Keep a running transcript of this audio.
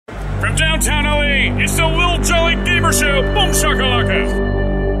From downtown LA, it's the Lil Jolly Gamer Show. Boom shakalaka.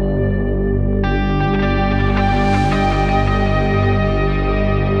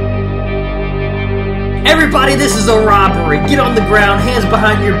 Everybody, this is a robbery. Get on the ground, hands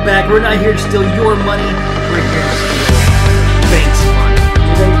behind your back. We're not here to steal your money. We're here to steal banks' money.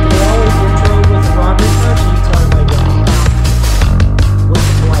 Do they always intro with the robbery first, or you talk about what's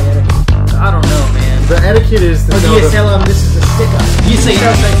the polite etiquette? I don't know, man. The etiquette is to Or do you tell them this is a stick-up? You say,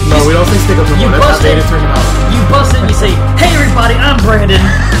 No, we don't say stick up no more. That's outdated terminology. You bust it and you say, hey everybody, I'm Brandon.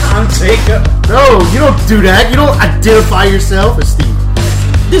 I'm Jacob. No, you don't do that. You don't identify yourself as Steve.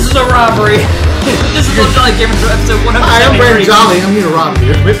 This is a robbery. This is Lil Jolly Gamer Show episode 173. Hi, I'm Brandon Jolly. I'm here to rob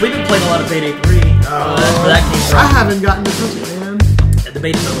you. We've been playing a lot of Payday 3. That's where that came from. I haven't gotten to touch it, man. The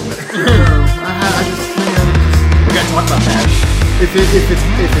debate's over with. I just, man. We're going to talk about that. If it's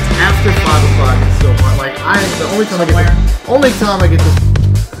after 5 o'clock, it's still fun. Like the only time I get to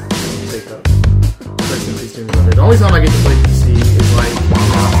take up. The only time I get to play PC is like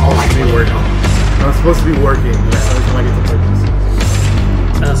I'm supposed to be working. I'm supposed to be working. That's the only time I get to play PC.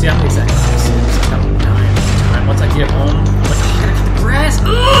 See, I'm exactly time. Once I get home, I'm like, oh, I gotta cut the grass.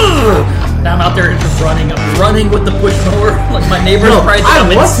 Ugh! Now I'm out there just running. I'm running with the push mower. Like my neighbors probably think I'm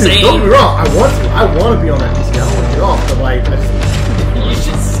insane. Don't get me wrong. I want to be on that PC. I don't want to get off. But like, you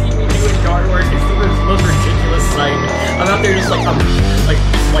should see me doing yard work. It's the most ridiculous sight. I'm out there just like I'm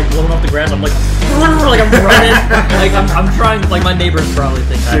blowing off the grass. I'm like I'm running. Like I'm trying. Like my neighbors probably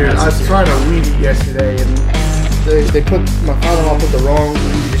think I was trying to weed eat yesterday and. They put my father-in-law put the wrong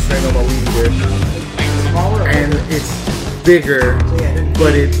weed restraint on my weed eater, and it's bigger,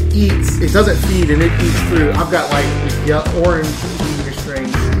 but it eats. It doesn't feed, and it eats through. I've got like orange weed restraint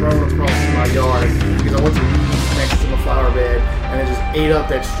thrown across my yard because I went to weed eat next to my flower bed, and it just ate up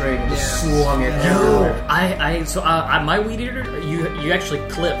that string and just swung it everywhere. My weed eater, you actually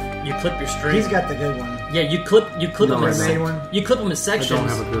clip your string. He's got the good one. Yeah, you clip them one. You clip them in sections. I don't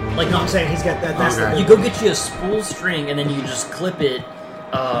have a good one. Like No, I'm saying he's got that. That's Okay. the you go get you a spool string and then you just clip it.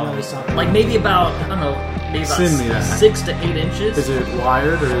 Like maybe about maybe about Send me that. 6 to 8 inches. Is it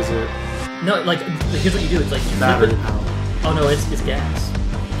wired or is it No, like here's what you do. It's like you flip battery it. powered? Oh no, it's gas.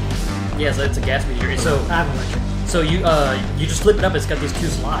 Yeah, so it's a gas meter. So I have electric. So you just flip it up. It's got these 2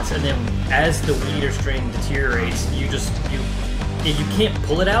 slots, and then as the weed eater string deteriorates, you can't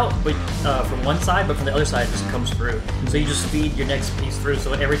pull it out, but from one side, but from the other side it just comes through. So you just feed your next piece through.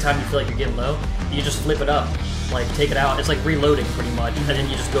 So every time you feel like you're getting low, you just flip it up, like take it out. It's like reloading pretty much, and then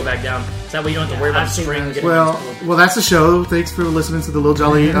you just go back down. So that way you don't have to worry about the string getting exploded. Well, that's the show. Thanks for listening to the Lil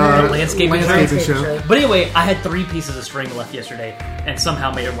Jolly landscaping show. But anyway, I had 3 pieces of string left yesterday, and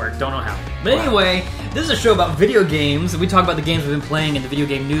somehow made it work. Don't know how. But anyway, this is a show about video games. We talk about the games we've been playing and the video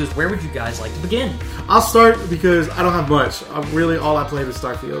game news. Where would you guys like to begin? I'll start because I don't have much. All I played was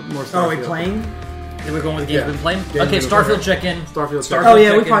Starfield. More Starfield. Are we playing? Then we're going with the games we've been playing? Games Okay, we've been Starfield playing. check-in. Starfield Oh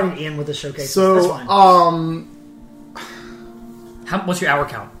yeah, we check-in. probably end with the showcase. So, that's fine. What's your hour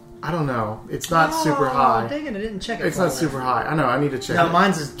count? I don't know. It's not super high. Dang it, I didn't check it. It's not super high. I know. I need to check. No, it.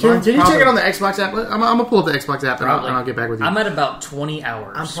 mine's Can you probably, check it on the Xbox app? I'm gonna pull up the Xbox app and I'll get back with you. I'm at about 20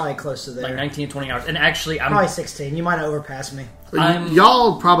 hours. I'm probably close to there. Like 19, 20 hours. And actually, I'm probably 16. You might have overpassed me.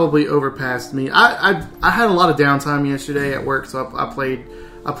 Y'all probably overpassed me. I had a lot of downtime yesterday at work, so I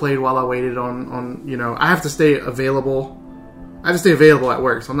played while I waited on I have to stay available. I have to stay available at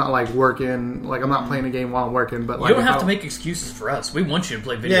work, so I'm not like working. Like I'm not playing a game while I'm working. But you like, don't have to make make excuses for us. We want you to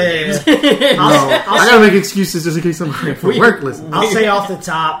play video games. I gotta make excuses just in case somebody from work listens. I'll say off the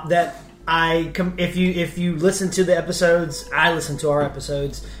top that if you listen to the episodes, I listen to our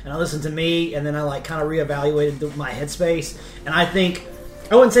episodes, and I listen to me, and then I like kind of reevaluated my headspace, and I think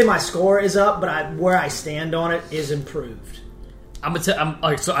I wouldn't say my score is up, but where I stand on it is improved. I'm into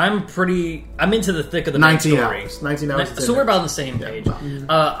the thick of the 19 story. hours. 19 hours. So we're about on the same page.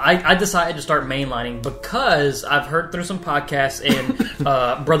 I decided to start mainlining because I've heard through some podcasts and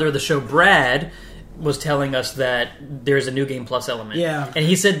brother of the show Brad was telling us that there's a new game plus element. Yeah. And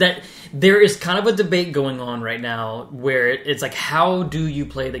he said that there is kind of a debate going on right now where it's like, how do you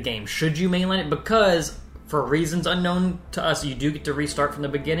play the game? Should you mainline it? Because for reasons unknown to us, you do get to restart from the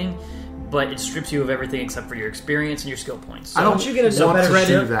beginning, but it strips you of everything except for your experience and your skill points. So I don't you get a want better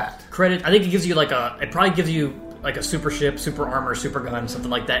to do that. Credit. I think it gives you it probably gives you like a super ship, super armor, super gun, something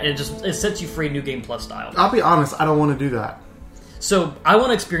like that. And it sets you free New Game Plus style. I'll be honest, I don't want to do that. So I want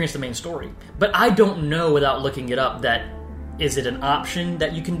to experience the main story, but I don't know without looking it up that is it an option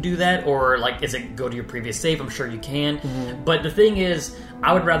that you can do that, or like is it go to your previous save? I'm sure you can, but the thing is,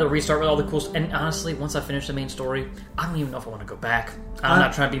 I would rather restart with all the cool. And honestly, once I finish the main story, I don't even know if I want to go back. I'm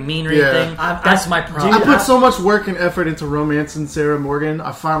not trying to be mean or anything. That's my problem. I put so much work and effort into romancing Sarah Morgan.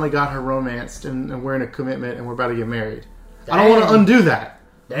 I finally got her romanced, and we're in a commitment, and we're about to get married. Dang. I don't want to undo that.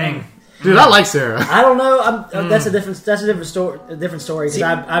 Dang. Dude, I like Sarah. I don't know. That's a different story. Because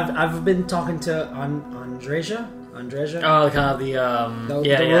I've been talking to Andreja. Oh, kind of the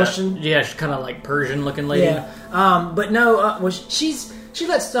Russian. Yeah, she's kind of like Persian looking lady. Yeah. But no, she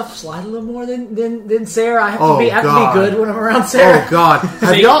lets stuff slide a little more than Sarah. I have to be good when I'm around Sarah. Oh God!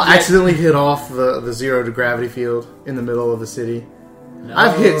 Have y'all accidentally hit off the 0 to gravity field in the middle of the city? No.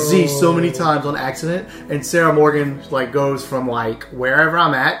 I've hit Z so many times on accident, and Sarah Morgan like goes from like wherever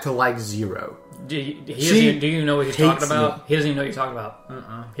I'm at to like 0. Do you know what he's talking about? Me. He doesn't even know what you're talking about.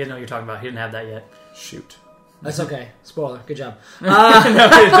 He doesn't know what you're talking about. He didn't have that yet. Shoot. That's okay. Spoiler. Good job. No,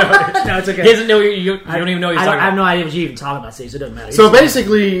 it's okay. He doesn't know you don't even know what he's talking about. I have no idea what you're even talking about, Steve, so it doesn't matter. So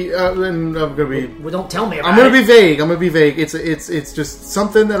basically, and I'm gonna be. Well, don't tell me about I'm gonna be vague. It's just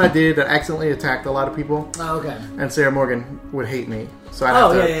something that I did that accidentally attacked a lot of people. Oh, okay. And Sarah Morgan would hate me. So I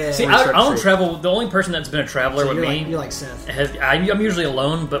have to. See, I don't travel. The only person that's been a traveler with me, you're like Seth. I'm usually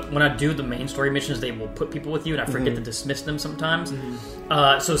alone, but when I do the main story missions, they will put people with you, and I forget to dismiss them sometimes.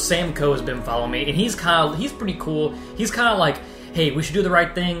 So Sam Coe has been following me, and he's pretty cool. He's kind of like, hey, we should do the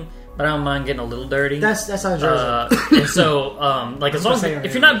right thing, but I don't mind getting a little dirty. That's how Jersey. And so, like, as long as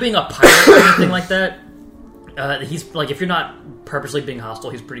if you're not being a pirate or anything like that, he's like, if you're not purposely being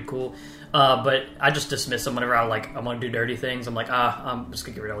hostile, he's pretty cool. But I just dismiss them whenever I want to do dirty things. I'm like, I'm just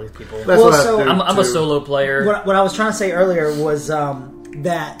gonna get rid of all these people. I'm a solo player. What I was trying to say earlier was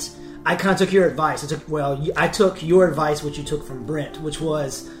that I kind of took your advice. I took your advice, which you took from Brent, which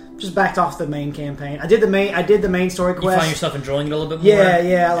was just backed off the main campaign. I did the main story quest. You find yourself enjoying it a little bit more.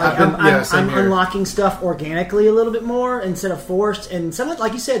 Yeah. Like I'm unlocking stuff organically a little bit more instead of forced. And some of,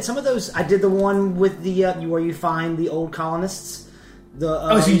 like you said, some of those I did the one with the where you find the old colonists.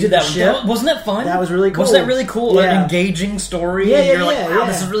 So you did that one. Wasn't that fun? That was really cool. Wasn't that really cool? Yeah. An engaging story. Yeah, You're like, wow,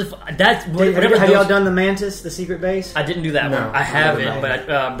 this is really fun. Have y'all done the Mantis, the secret base? I didn't do that one. I haven't,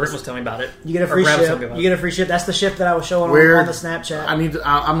 but Britt was telling me about it. You get a free ship. You get a free ship. That's the ship that I was showing on the Snapchat.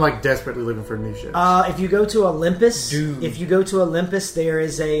 I'm like desperately looking for a new ship. If you go to Olympus,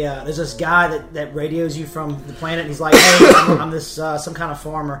 there's this guy that radios you from the planet. And he's like, hey, I'm this some kind of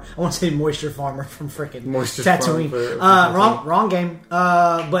farmer. I want to say moisture farmer from frickin' Tatooine. Wrong game.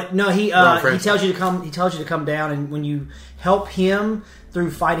 But no, he tells you to come. He tells you to come down, and when you help him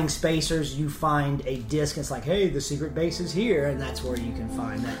through fighting spacers, you find a disc. And it's like, hey, the secret base is here, and that's where you can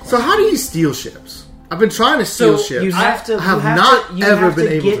find that. So how do you steal ships? I've been trying to steal ships. You have to. I have not ever been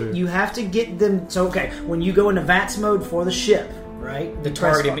able to. You have to get them. So okay, when you go into VATS mode for the ship. Right, the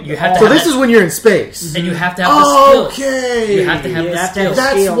targeting. You have to. So this is when you're in space, and you have to have the skills. Okay, you have to have the skills.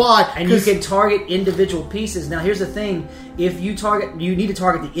 That's why, and you can target individual pieces. Now, here's the thing: if you need to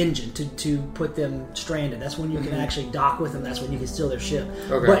target the engine to put them stranded. That's when you can actually dock with them. That's when you can steal their ship.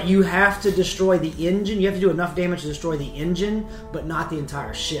 Okay. But you have to destroy the engine. You have to do enough damage to destroy the engine, but not the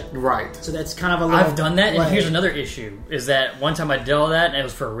entire ship. Right. So that's kind of a little. I've done that, and here's another issue: is that one time I did all that, and it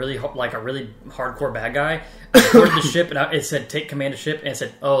was for a really hardcore bad guy. I boarded the ship, and it said take command of ship, and it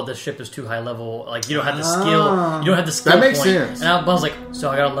said, "Oh, this ship is too high level. Like you don't have the skill. You don't have the skill." That makes point. sense. And I was like, "So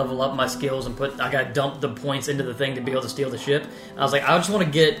I got to level up my skills and I got to dump the points into the thing to be able to steal the ship." And I was like, "I just want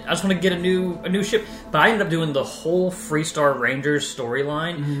to get a new ship." But I ended up doing the whole Freestar Rangers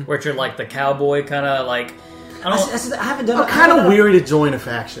storyline, where you're like the cowboy kind of like. I haven't done. I'm kind of weary to join a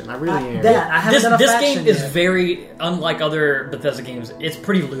faction. I really am. I haven't done a faction game is very unlike other Bethesda games. It's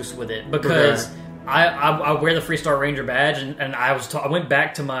pretty loose with it because. Okay. I wear the Freestar Ranger badge, and I went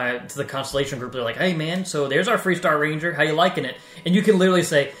back to the Constellation group. They're like, "Hey man, so there's our Freestar Ranger. How you liking it?" And you can literally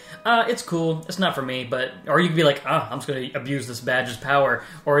say, "It's cool. It's not for me." Or you can be like, "I'm just going to abuse this badge's power."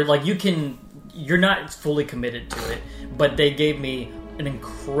 Or like you're not fully committed to it. But they gave me an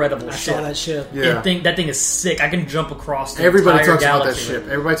incredible ship. I saw that ship. Yeah. That thing is sick. I can jump across the Everybody entire talks about that galaxy. ship.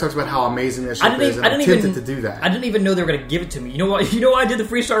 Everybody talks about how amazing that ship is. I'm tempted to do that. I didn't even know they were going to give it to me. You know what? You know why I did the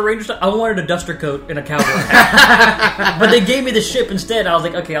Freestar Ranger stuff? I wanted a duster coat and a cowboy hat. But they gave me the ship instead. I was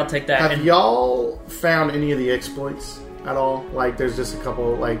like, okay, I'll take that. Have y'all found any of the exploits at all? Like, there's just a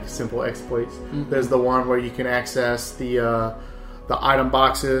couple like simple exploits. Mm-hmm. There's the one where you can access the item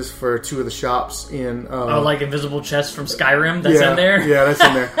boxes for 2 of the shops in... like invisible chests from Skyrim? That's in there? Yeah, that's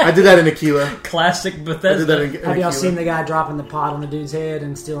in there. I did that in Aquila. Classic Bethesda. Have y'all seen the guy dropping the pot on the dude's head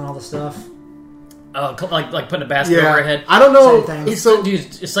and stealing all the stuff? Like putting a basket over her head? I don't know.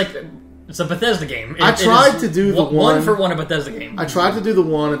 It's like It's a Bethesda game. I tried to do the one for one a Bethesda game. I tried to do the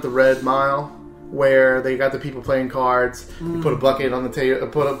one at the Red Mile where they got the people playing cards. You put a bucket on the table,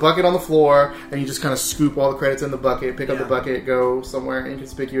 put a bucket on the floor, and you just kind of scoop all the credits in the bucket, pick up the bucket, go somewhere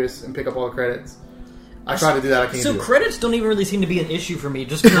inconspicuous, and pick up all the credits. I tried to do that. I can't. So do it. credits don't even really seem to be an issue for me.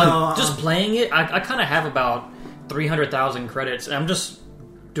 Just just playing it, I kind of have about 300,000 credits, and I'm just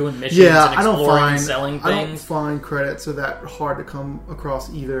doing missions and exploring and selling things. I don't find credits are that hard to come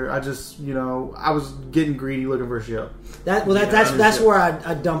across either. I just, I was getting greedy looking for a ship. That's where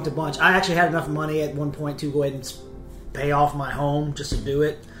I dumped a bunch. I actually had enough money at one point to go ahead and pay off my home just to do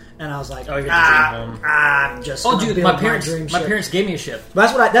it. And I was like, just my parents gave me a ship.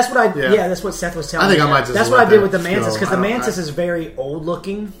 That's what Seth was telling me. I think I might just. That's what I did with the Mantis, because the Mantis is very old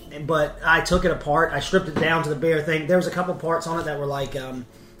looking. But I took it apart. I stripped it down to the bare thing. There was a couple parts on it that were like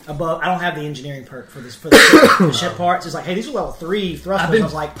above. I don't have the engineering perk for the ship parts. It's like, hey, these are level 3 thrusters. I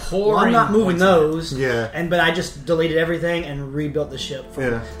was like, I'm not moving those. Yeah. But I just deleted everything and rebuilt the ship.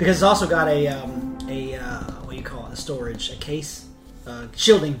 Because it's also got a what do you call it? A storage, a case.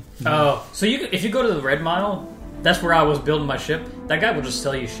 Shielding. Oh, so if you go to the Red Mile, that's where I was building my ship. That guy will just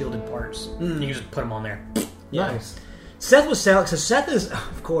sell you shielded parts. You can just put them on there. Nice. Seth was selling. So Seth is,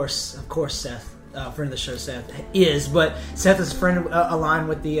 of course, Seth. Friend of the show, Seth is, but Seth is friend aligned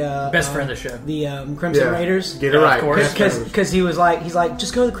with the best friend of the show, the Crimson Raiders. Get it right, of course, because he's like,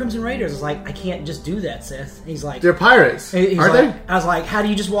 just go to the Crimson Raiders. I was like, I can't just do that, Seth. He's like, they're pirates, aren't they? I was like, how do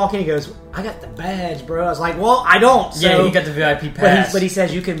you just walk in? He goes, I got the badge, bro. I was like, well, I don't. So, yeah, he got the VIP pass, but he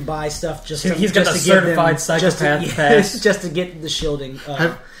says you can buy stuff just. He's got the certified psychopath pass, just to get the shielding.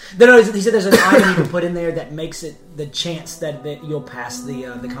 No, he said there's an item you can put in there that makes it the chance that you'll pass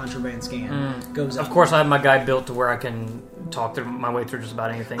the contraband scan goes up. Of course, I have my guy built to where I can talk through my way through just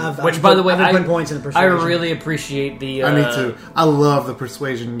about anything. By the way, I really appreciate the. I me too. I love the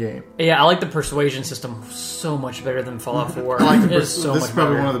persuasion game. Yeah, I like the persuasion system so much better than Fallout 4. This is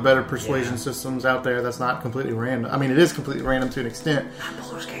probably one of the better persuasion systems out there. That's not completely random. I mean, it is completely random to an extent.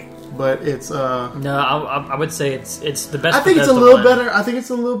 But it's no, I would say it's the best. I think it's a little better. I think it's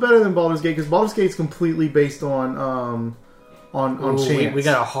a little better than Baldur's Gate, because Baldur's Gate is completely based on chance. We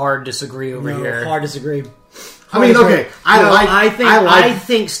got a hard disagree over here. Hard disagree. I mean, okay. I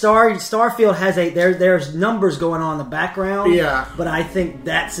think Starfield has there's numbers going on in the background. Yeah. But I think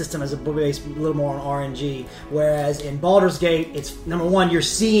that system is based a little more on RNG. Whereas in Baldur's Gate, it's number one, you're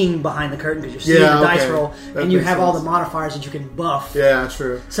seeing behind the curtain because you're seeing the dice roll, and you have all the modifiers that you can buff. Yeah,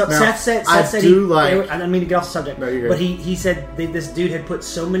 true. So now, Seth said I didn't mean to get off the subject, but he said this dude had put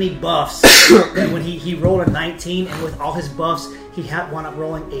so many buffs that when he rolled a 19, and with all his buffs, he had wound up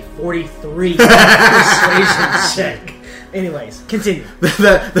rolling a 43 persuasion check. Anyways, continue.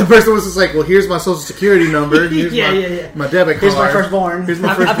 The person was just like, well, here's my social security number. Here's my debit card. Here's my firstborn.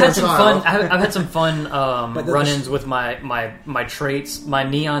 I've had some fun. I've had some fun run-ins with my traits. My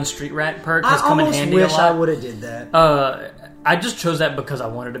Neon Street Rat perk has come in handy a lot. I wish I would have did that. I just chose that because I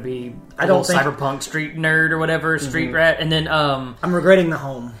wanted to be cyberpunk street nerd or whatever, street rat, and then I'm regretting the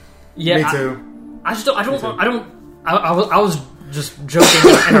home. Yeah, me too. I was just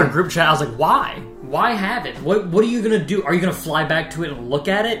joking in our group chat. I was like, why? Why have it? What are you gonna do? Are you gonna fly back to it and look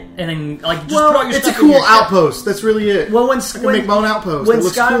at it and then just put all your it's stuff a cool outpost. That's really it. Well, when make my own outpost. When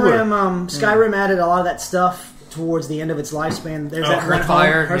Skyrim added a lot of that stuff towards the end of its lifespan, there's that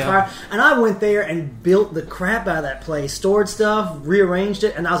Hearthfire, and I went there and built the crap out of that place, stored stuff, rearranged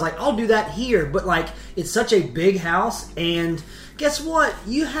it, and I was like, I'll do that here. But like, it's such a big house, and guess what?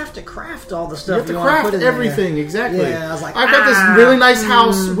 You have to craft all the stuff. You have to craft everything, exactly. Yeah, I was like, I've got this really nice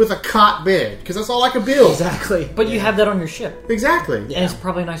house with a cot bed, because that's all I could build. Exactly. But you have that on your ship. Exactly. And it's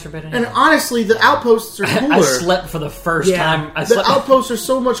probably a nicer bed anyway. And honestly, the outposts are cooler. I slept for the first time. The outposts are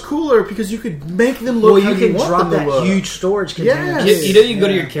so much cooler because you could make them look how you want them to look. You can drop that huge storage container. Yes. You can go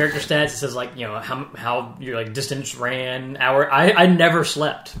to your character stats. It says like, how your like distance ran, hour. I never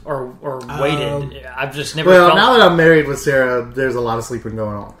slept or waited. I've just never. Well, now that I'm married with Sarah, there's a lot of sleeping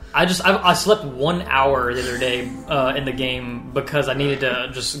going on. I slept 1 hour the other day in the game because I needed to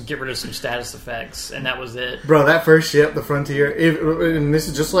just get rid of some status effects, and that was it. Bro, that first ship, the Frontier, and this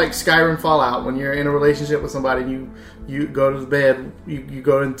is just like Skyrim Fallout. When you're in a relationship with somebody, you go to the bed, you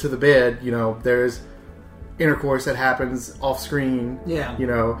go into the bed. There's intercourse that happens off screen. Yeah.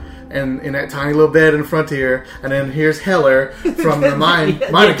 And in that tiny little bed in the Frontier, and then here's Heller from the Mine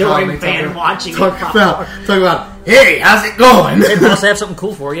Economy talk about, hey, how's it going? They must have something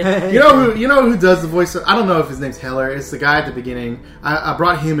cool for you. You know who does the voice? I don't know if his name's Heller. It's the guy at the beginning. I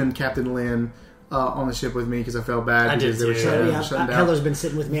brought him and Captain Lynn on the ship with me because I felt bad because they were shutting down. Heller's been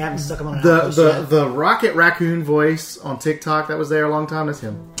sitting with me. I haven't stuck him on an the Rocket Raccoon voice on TikTok that was there a long time. That's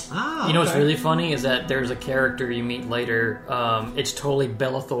him. You know what's really funny is that there's a character you meet later. It's totally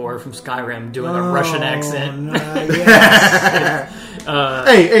Bellathor from Skyrim doing a Russian accent.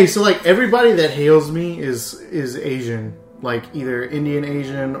 Hey, so like everybody that hails me is Asian, like either Indian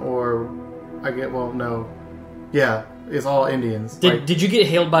Asian or it's all Indians. Did you get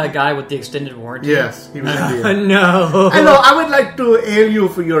hailed by a guy with the extended warranty? Yes, he was Indian. No. Hello, I would like to hail you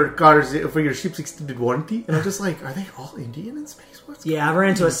for your ship's extended warranty. And I'm just like, are they all Indian in space? I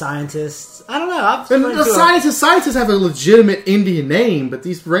ran into a scientist. I don't know. Scientists have a legitimate Indian name, but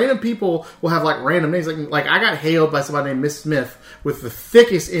these random people will have like random names. Like I got hailed by somebody named Miss Smith with the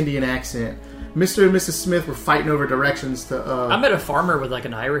thickest Indian accent. Mr. and Mrs. Smith were fighting over directions to. I met a farmer with like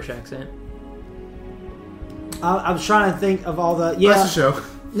an Irish accent. I was trying to think of all the. That's the show.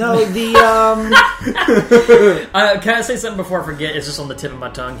 No, the. Can I say something before I forget? It's just on the tip of my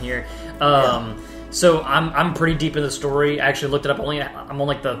tongue here. So I'm pretty deep in the story. I actually looked it up. I'm on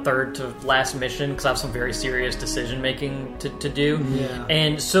like the third to last mission because I have some very serious decision making to do. Yeah.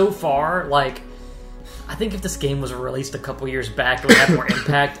 And so far, like, I think if this game was released a couple years back, it would have more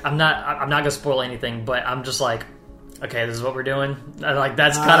impact. I'm not gonna spoil anything, but I'm just like, okay, this is what we're doing. Like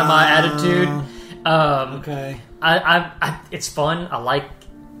that's kind of my attitude. Okay. It's fun. I like.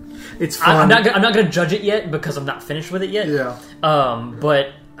 It's fun. I'm not gonna judge it yet because I'm not finished with it yet. Yeah.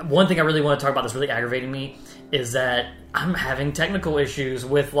 But one thing I really want to talk about that's really aggravating me is that I'm having technical issues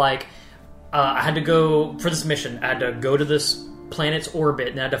with like I had to go for this mission. I had to go to this planet's orbit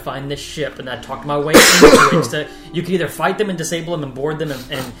and I had to find this ship and I talked my way into it. So you could either fight them and disable them and board them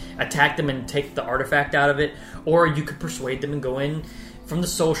and attack them and take the artifact out of it, or you could persuade them and go in from the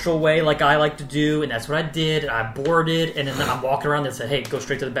social way like I like to do, and that's what I did. And I boarded, and then I'm walking around and said, hey, go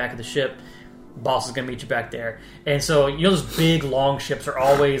straight to the back of the ship. Boss is going to meet you back there. And so, you know, those big, long ships are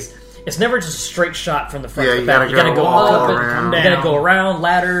always... It's never just a straight shot from the front to the back. You got to go up and you got to go around,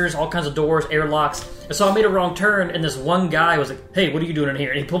 ladders, all kinds of doors, airlocks. And so I made a wrong turn, and this one guy was like, hey, what are you doing in here?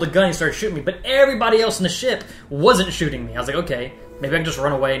 And he pulled a gun and started shooting me. But everybody else in the ship wasn't shooting me. I was like, okay, maybe I can just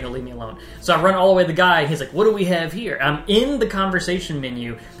run away and he'll leave me alone. So I run all the way to the guy, and he's like, what do we have here? And I'm in the conversation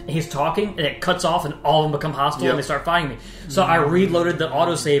menu, and he's talking, and it cuts off, and all of them become hostile, and they start fighting me. So I reloaded the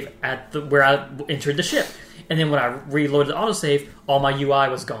autosave at where I entered the ship. And then when I reloaded the autosave, all my UI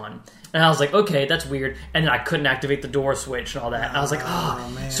was gone. And I was like, okay, that's weird. And then I couldn't activate the door switch and all that. And I was like,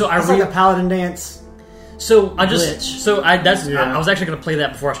 man. So it's like a paladin dance. So I just, glitch. I was actually going to play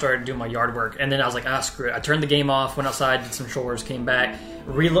that before I started doing my yard work. And then I was like, screw it. I turned the game off, went outside, did some chores, came back,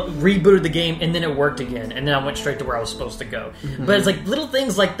 rebooted the game, and then it worked again. And then I went straight to where I was supposed to go. Mm-hmm. But it's like little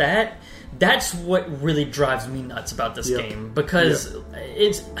things like that. That's what really drives me nuts about this game. Because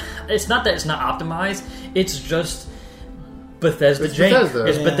it's not that it's not optimized. It's just... Bethesda jank.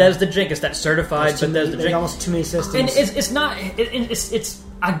 It's Bethesda jank. It's that certified Bethesda jank. Almost too many systems. And it's not. It's.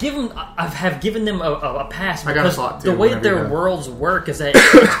 I have given them a pass because the way that their worlds work is that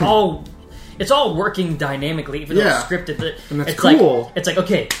it's all working dynamically, even though it's scripted. And that's cool. It's like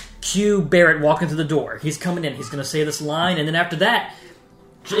okay, cue Barrett walking through the door. He's coming in. He's going to say this line, and then after that,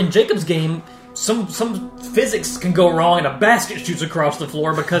 in Jacob's game. Some physics can go wrong and a basket shoots across the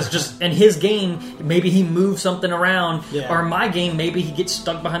floor because just in his game maybe he moves something around or in my game maybe he gets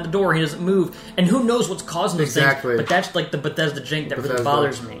stuck behind the door and he doesn't move and who knows what's causing those things, but that's like the Bethesda jank that really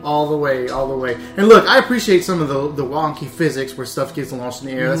bothers me all the way. And look, I appreciate some of the wonky physics where stuff gets launched in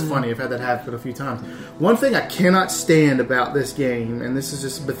the air. That's funny. I've had that happen a few times. One thing I cannot stand about this game, and this is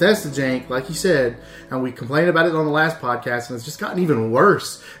just Bethesda jank like you said, and we complained about it on the last podcast and it's just gotten even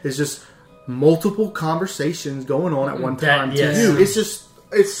worse, is just multiple conversations going on at one time.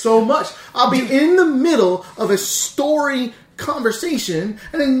 It's so much. I'll be in the middle of a story conversation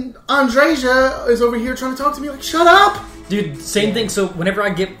and then Andreja is over here trying to talk to me like, shut up! Dude, same thing. So whenever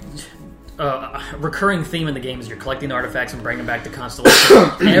I get a recurring theme in the game is you're collecting artifacts and bringing back the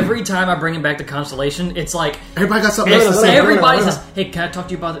Constellation. Every time I bring it back to Constellation, it's like everybody got something else to say. Everybody says, "Hey, can I talk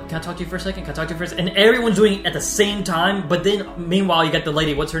to you about it? Can I talk to you for a second? Can I talk to you for a second?" And everyone's doing it at the same time. But then, meanwhile, you got the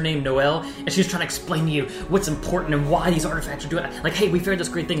lady. What's her name? Noelle, and she's trying to explain to you what's important and why these artifacts are doing it. Like, hey, we found this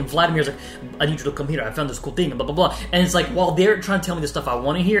great thing, and Vladimir's like, "I need you to come here. I found this cool thing," and blah blah blah. And it's like while they're trying to tell me the stuff I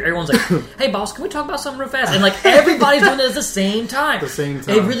want to hear, everyone's like, "Hey, boss, can we talk about something real fast?" And like everybody's doing it at the same time.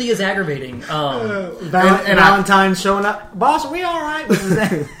 It really is aggravating. Valentine's showing up. Boss, are we all right?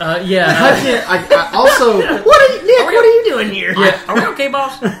 I also, what are you doing here? Are we okay,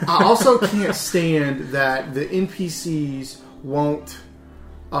 boss? I also can't stand that the NPCs won't.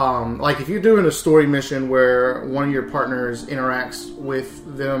 Like if you're doing a story mission where one of your partners interacts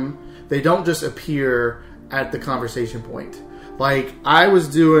with them, they don't just appear at the conversation point. Like I was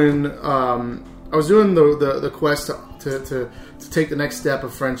doing the quest to take the next step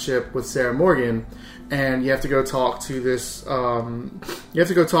of friendship with Sarah Morgan, and you have to go talk to this.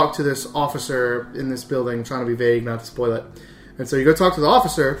 Officer in this building, trying to be vague, not to spoil it. And so you go talk to the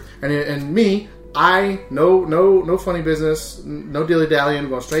officer, and me. No funny business, no dilly-dallying,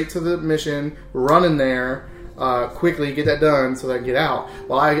 going straight to the mission, running there, quickly, get that done so that I can get out.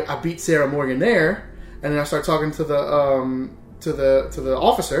 Well, I beat Sarah Morgan there, and then I start talking to the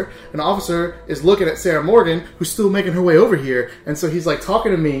officer, and the officer is looking at Sarah Morgan, who's still making her way over here, and so he's like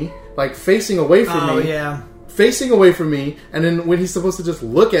talking to me, like facing away from me. Oh, yeah. Facing away from me, and then when he's supposed to just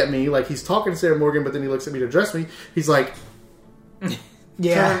look at me, like he's talking to Sarah Morgan, but then he looks at me to address me, he's like...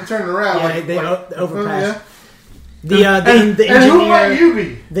 Yeah, turning around. Yeah, like, they overpass. Yeah. The engineer. And who might you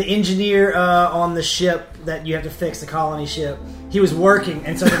be? The engineer on the ship that you have to fix, the colony ship. He was working,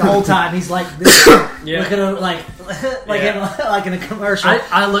 and so the whole time he's like, this, looking at like in a commercial.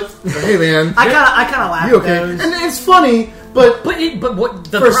 I looked. Hey man, I kind of laughed. You okay? At those. And it's funny. But what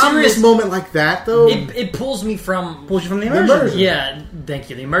the for a problem serious is, moment like that, though, it pulls you from the immersion. Yeah, thank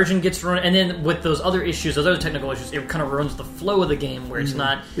you. The immersion gets ruined, and then with those other issues, those other technical issues, it kind of ruins the flow of the game, where it's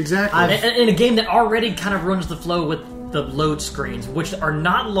not exactly in a game that already kind of ruins the flow with the load screens, which are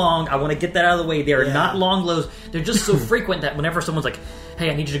not long. I want to get that out of the way. They are not long loads. They're just so frequent that whenever someone's like, hey,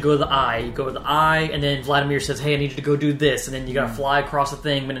 I need you to go to the eye, you go to the eye, and then Vladimir says, hey, I need you to go do this, and then you gotta fly across the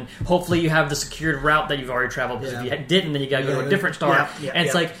thing, and then hopefully you have the secured route that you've already traveled, because if you didn't, then you gotta go to a different star, and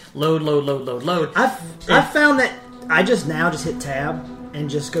it's like, load. I've found that I just hit tab and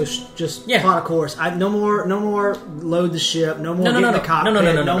just go plot a course. No more load the ship. No more get in the cockpit.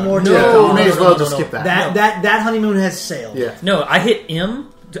 No more. You may as well just skip that. That honeymoon has sailed. Yeah. No, I hit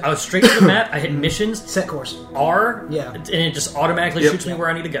M. I was straight to the map. I hit missions. Set course. R. Yeah. And it just automatically shoots me where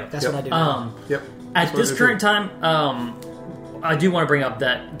I need to go. That's what I do. At this current time, I do want to bring up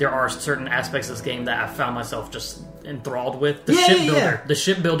that there are certain aspects of this game that I found myself just enthralled with. The ship builder. The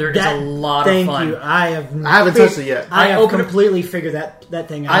ship builder is a lot of fun. Thank you. I haven't touched it yet. I have completely figured that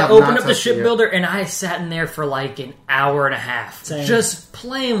thing out. I opened up the ship builder and I sat in there for like an hour and a half. Just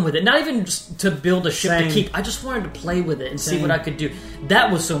playing with it. Not even just to build a ship to keep. I just wanted to play with it and see what I could do. That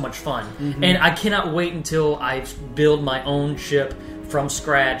was so much fun. Mm-hmm. And I cannot wait until I build my own ship from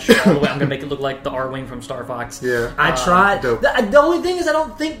scratch all the way. I'm gonna make it look like the R-Wing from Star Fox. Yeah, I tried. The only thing is, I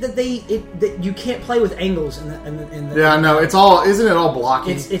don't think that that you can't play with angles in the. Yeah, no, it's all. Isn't it all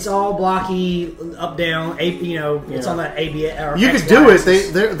blocky? It's all blocky, up down. It's on that ABS. You could do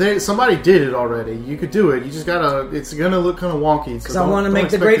it. They somebody did it already. You could do it. You just gotta. It's gonna look kind of wonky. Because I want to make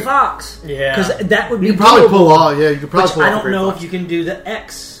the Great Fox. Yeah, because that would be. You probably pull off. Yeah, you could probably pull off. I don't know if you can do the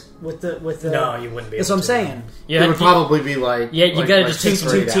X. With the no, you wouldn't be. That's what I'm saying. Yeah, it would probably be like you gotta just take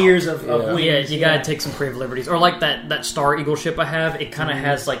two tiers of wings. Yeah, you gotta take some creative liberties, or like that Star Eagle ship I have. It kind of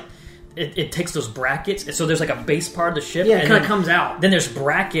has like it takes those brackets, so there's like a base part of the ship. Yeah, it kind of comes out. Then there's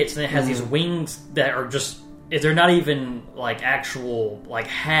brackets, and it has these wings that are just they're not even like actual like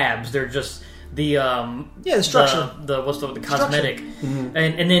halves. They're just the structure, the cosmetic, and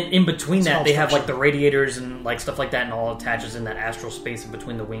then in between that they have like the radiators and like stuff like that, and all attaches in that astral space in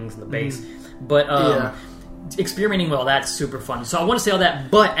between the wings and the base. But experimenting with all that's super fun. So I want to say all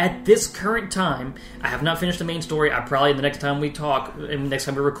that, but at this current time, I have not finished the main story. I probably the next time we talk and next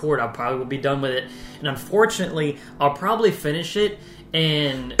time we record, I probably will be done with it. And unfortunately, I'll probably finish it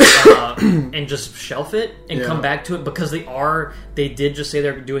and just shelf it and come back to it, because they did just say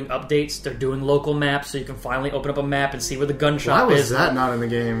they're doing updates. They're doing local maps, so you can finally open up a map and see where the gun shop is. Why was that not in the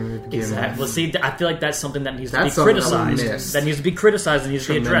game? Exactly. Well, see, I feel like that's something that needs to be criticized. That needs to be criticized and needs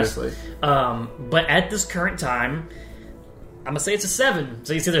to be addressed. But at this current time, I'm gonna say it's a 7.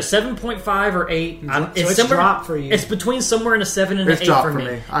 So you see, there's 7.5 or 8. It's a drop for you. It's between somewhere in a 7 and an 8 for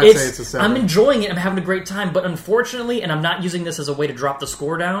me. I'd say it's a 7. I'm enjoying it. I'm having a great time. But unfortunately, and I'm not using this as a way to drop the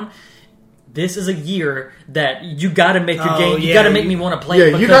score down, this is a year that you got to make your game. You got to make me want to play.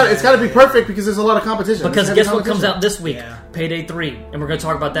 Yeah, it's got to be perfect because there's a lot of competition. Because guess what comes out this week? Payday 3, and we're going to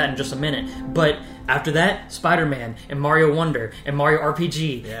talk about that in just a minute. But after that, Spider-Man and Mario Wonder and Mario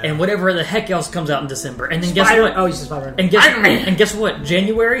RPG and whatever the heck else comes out in December. And then guess what? Oh, you said Spider-Man. And guess what?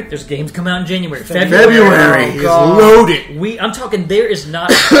 January, there's games come out in January. February is loaded. I'm talking. There is not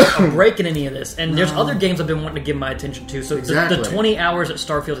a break in any of this. And there's other games I've been wanting to give my attention to. So the 20 hours that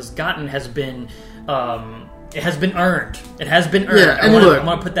Starfield has gotten has been. It has been earned. It has been earned. Yeah, and I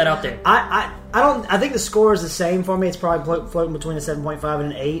want to put that out there. I think the score is the same for me. It's probably floating between a 7.5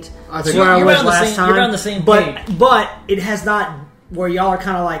 and an 8. I think where I was last time. You're on the same page. But it has not where y'all are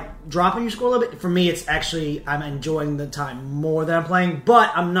kind of like dropping your score a little bit. For me, it's actually I'm enjoying the time more than I'm playing,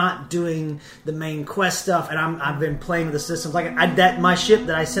 but I'm not doing the main quest stuff, and I've been playing with the systems. Like my ship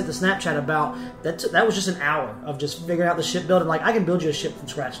that I sent the Snapchat about, that was just an hour of just figuring out the ship build. And like I can build you a ship from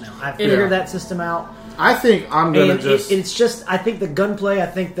scratch now. I figured that system out. I think I'm gonna it's just I think the gunplay. I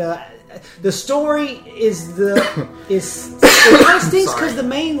think the story is it kind of stinks because the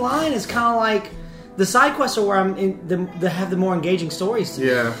main line is kind of like. The side quests are where I'm in the have the more engaging stories to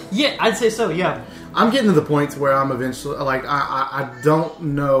me. Yeah, I'd say so. Yeah, I'm getting to the point where I'm eventually like I don't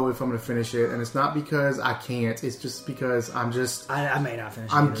know if I'm going to finish it, and it's not because I can't. It's just because I may not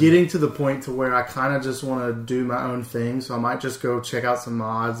finish. I'm getting to the point to where I kind of just want to do my own thing, so I might just go check out some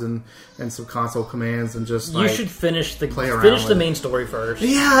mods and some console commands and just you should finish the main story first.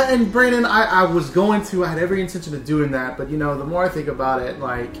 Yeah, and Brandon, I was going to. I had every intention of doing that, but the more I think about it,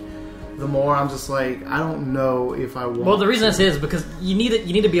 like. The more I'm just like, I don't know if I want. Well, the reason I say is because you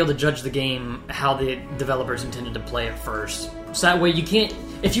need to be able to judge the game how the developers intended to play it first. So that way you can't.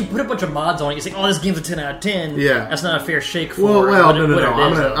 If you put a bunch of mods on it, you say, "Oh, this game's a 10 out of 10." Yeah, that's not a fair shake for. Well, no.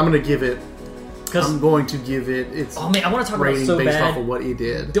 I'm gonna give it. I'm going to give it its. Oh man, I want to talk about it so based bad. Off of what he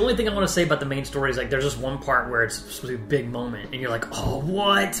did. The only thing I want to say about the main story is like there's just one part where it's supposed to be a big moment, and you're like, "Oh,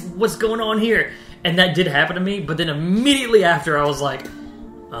 what's going on here?" And that did happen to me, but then immediately after, I was like.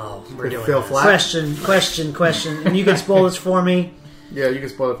 Oh, we're doing fell flat. Question. And you can spoil this for me. Yeah, you can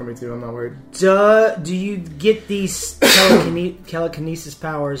spoil it for me too. I'm not worried. Do you get these telekinesis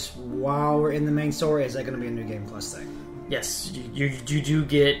powers while we're in the main story? Or is that going to be a new game plus thing? Yes, you do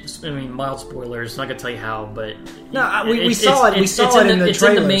get. I mean, mild spoilers. I'm not going to tell you how, but no, we saw it. We saw it in the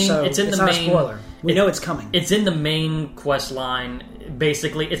trailer. It's in the main. A spoiler. We know it's coming. It's in the main quest line.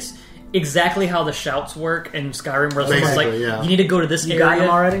 Basically, it's. Exactly how the shouts work in Skyrim, where someone's like, "You need to go to this area." You got them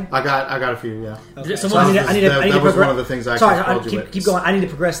already? I got a few. Yeah. Okay. That was one of the things I told you. Keep going. I need to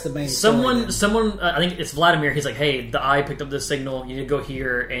progress the main. Someone. I think it's Vladimir. He's like, "Hey, the eye picked up this signal. You need to go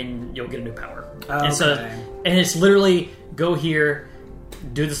here, and you'll get a new power." Okay. And it's literally go here,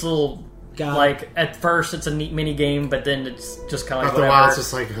 do this little. Like at first it's a neat mini game, but then it's just kind of like after a while it's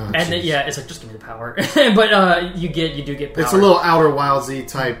just like and then, it's like just give me the power. But you do get power. It's a little Outer Wildsy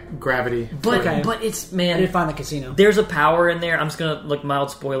type gravity. But it's I did find the casino. There's a power in there. I'm just gonna look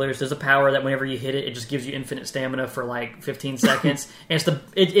mild spoilers. There's a power that whenever you hit it, it just gives you infinite stamina for like 15 seconds, and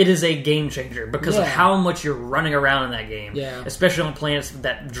it is a game changer because of how much you're running around in that game. Yeah, especially on planets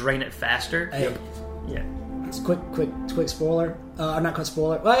that drain it faster. Hey. Yeah. It's quick spoiler. Not quick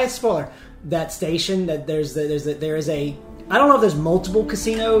spoiler. Well, it's spoiler. That station that there is a. I don't know if there's multiple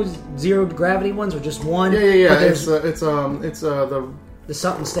casinos, zero gravity ones, or just one. Yeah. It's the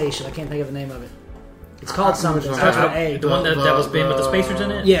something station. I can't think of the name of it. It's called something. It starts with A. The one that was being with the spacers in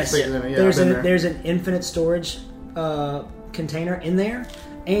it. Yes. There's an infinite storage container in there,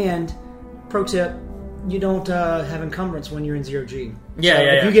 and pro tip. You don't have encumbrance when you're in 0G.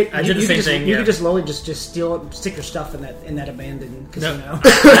 Yeah. I did the same thing. You could just slowly just stick your stuff in that abandoned casino. No.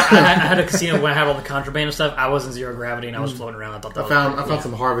 I had a casino when I had all the contraband and stuff. I was in zero gravity and I was floating around. I found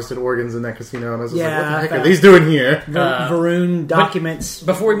some harvested organs in that casino, and I was just like, "What the heck are these doing here?" Varun documents.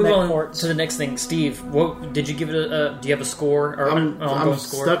 Before we move on to the next thing, Steve, what did you give it? Do you have a score? Or I'm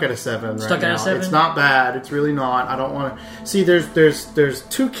stuck at a 7 right stuck now. At a 7? It's not bad. It's really not. I don't want to see. There's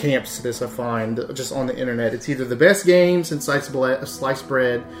two camps to this. I find just on the internet. It's either the best game since sliced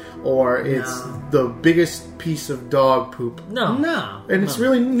bread, or it's the biggest piece of dog poop. No. And it's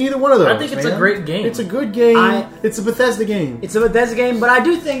really neither one of those. I think it's a great game. It's a good game. It's a Bethesda game. It's a Bethesda game, but I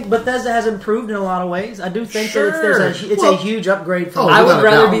do think Bethesda has improved in a lot of ways. I do think that it's a huge upgrade from I would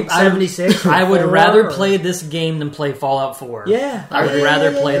rather be 76. I would rather play this game than play Fallout 4. Yeah. I would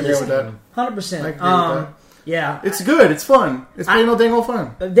rather play this game. 100%. I agree with that. Yeah, it's good. It's fun. It's plain old dang old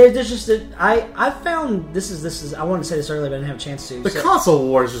fun. There's just I found this is I wanted to say this earlier, but I didn't have a chance to. The console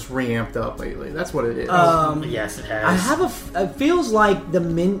war is just reamped up lately. That's what it is. Yes, it has. I have it feels like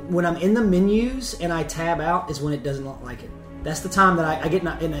when I'm in the menus and I tab out is when it doesn't look like it. That's the time that I get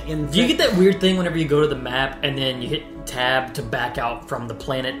in. Do you get that weird thing whenever you go to the map and then you hit tab to back out from the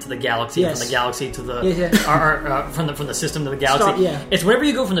planet to the galaxy, from the galaxy to the from the system to the galaxy? It's whenever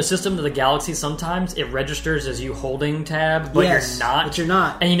you go from the system to the galaxy, sometimes it registers as you holding tab, but you're not. But you're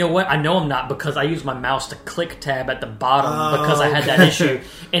not. And you know what? I know I'm not because I use my mouse to click tab at the bottom because I had that issue,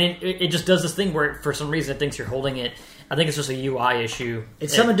 and it just does this thing where for some reason it thinks you're holding it. I think it's just a UI issue.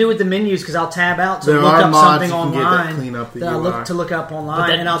 It's something to do with the menus because I'll tab out to There look are up mods something you can get that online clean up the that I UI. look to look up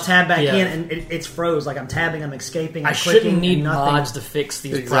online, and I'll tab back in, and it's froze. Like I'm tabbing, I'm escaping, I'm I clicking, shouldn't need and nothing. mods to fix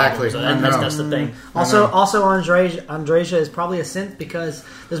these Exactly. problems. That's the thing. Also, Andresia is probably a synth because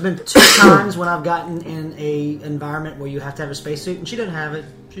there's been 2 times when I've gotten in a environment where you have to have a spacesuit, and she doesn't have it.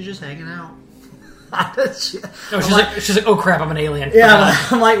 She's just hanging out. She's like, oh crap, I'm an alien. Yeah,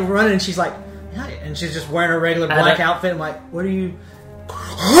 I'm like running, and she's like, yeah, and she's just wearing a regular black outfit. I'm like, what are you?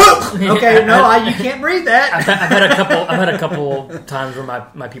 Okay, no, you can't breathe that. I've had a couple times where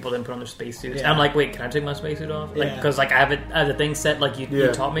my people didn't put on their spacesuits. Yeah. I'm like, wait, can I take my spacesuit off? Like, because I have the thing set like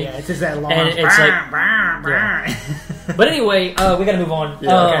you taught me. Yeah, it's just that long. And it's like, But anyway, we got to move on.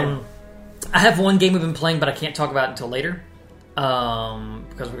 Yeah, okay. I have one game we've been playing, but I can't talk about it until later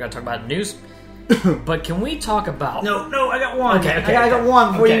because we're going to talk about news. But can we talk about... No, I got one. Okay. I got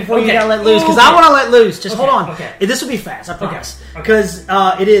one before you gotta let loose. Because I want to let loose. Just hold on. Okay. This will be fast, I promise. Because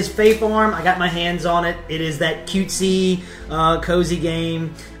it is Fae Farm. I got my hands on it. It is that cutesy, cozy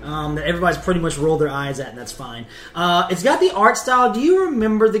game that everybody's pretty much rolled their eyes at, and that's fine. It's got the art style. Do you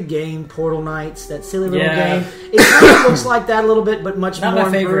remember the game Portal Knights? That silly little game? It kind of looks like that a little bit, but much not more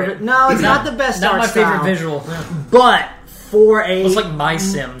my favorite. No, it's not the best art style. Not my favorite visual. But... It was like My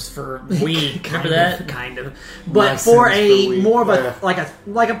Sims for Wii. Remember that? Kind of. But for more of a like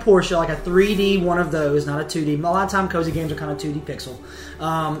a Porsche, like a 3D one of those, not a 2D. A lot of time cozy games are kind of 2D pixel.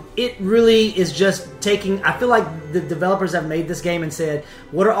 It really is just taking... I feel like the developers have made this game and said,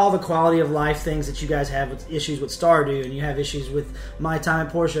 what are all the quality of life things that you guys have with issues with Stardew, and you have issues with My Time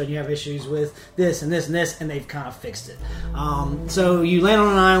at Porsche, and you have issues with this and this and this, and they've kind of fixed it. So you land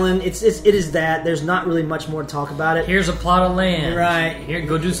on an island. It is that. There's not really much more to talk about it. Here's a plot of land. Right. Here,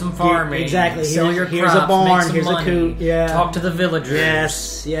 go do some farming. Exactly. Sell your here's crops. a barn. Make some Here's money. a coop. Yeah. Talk to the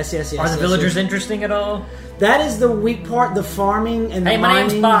villagers. Yes. Are the villagers interesting at all? That is the weak part. The farming and the my mining.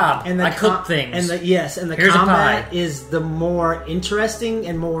 name's Bob. And the I cook things. And the Here's combat is the more interesting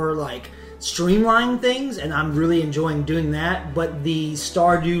and more like streamlined things, and I'm really enjoying doing that. But the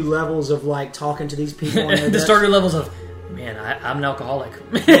Stardew levels of like talking to these people, the Stardew levels of... Man, I'm an alcoholic.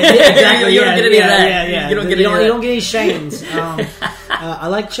 Exactly. You don't get any of that. Yeah. You don't get any shames. I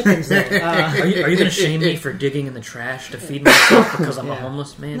like chickens, though. Are you going to shame me for digging in the trash to feed myself because I'm a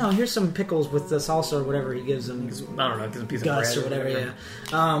homeless man? No, here's some pickles with the salsa or whatever he gives them. I don't know, gives a piece Gus of bread or whatever.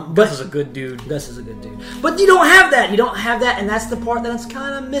 But Gus is a good dude. But you don't have that. You don't have that, and that's the part that's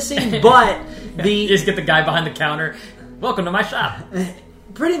kind of missing. But you just get the guy behind the counter. Welcome to my shop.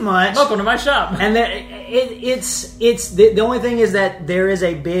 Pretty much. Welcome to my shop. And it's the only thing is that there is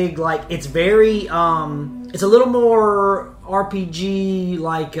a big like it's very it's a little more RPG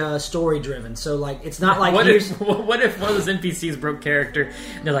like story driven. So like it's not like what if one of those NPCs broke character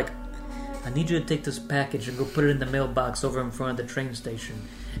and they're like, I need you to take this package and go put it in the mailbox over in front of the train station.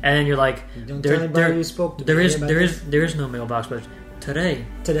 And then you're like, there is no mailbox, but today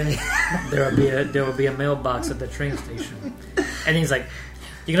there will be a mailbox at the train station. And he's like,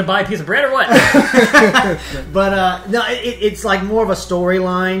 you gonna buy a piece of bread or what? But no, it's like more of a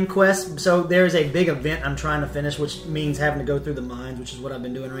storyline quest. So there's a big event I'm trying to finish, which means having to go through the mines, which is what I've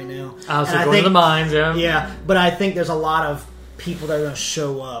been doing right now. So going to the mines, yeah. Yeah, but I think there's a lot of people that are going to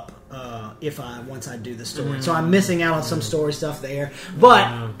show up once I do the story. So I'm missing out on some story stuff there.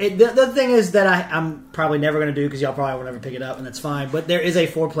 But the thing is that I'm probably never going to do, because y'all probably will never pick it up, and that's fine. But there is a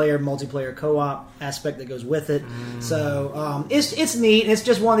 4-player multiplayer co-op aspect that goes with it. So it's neat. It's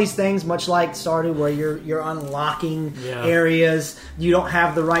just one of these things, much like Stardew, where you're unlocking areas. You don't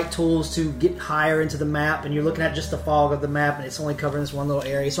have the right tools to get higher into the map, and you're looking at just the fog of the map, and it's only covering this one little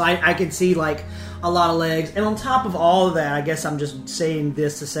area. So I can see like a lot of legs. And on top of all of that, I guess I'm just saying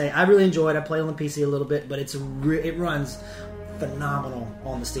this to say I really enjoy it. I play on the PC a little bit, but it runs phenomenal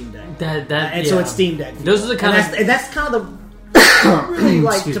on the Steam Deck. So it's Steam Deck. Those are the kind and that's kind of the really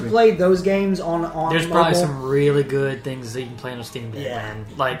like to play those games on. There's mobile. Probably some really good things that you can play on a Steam Deck. Man.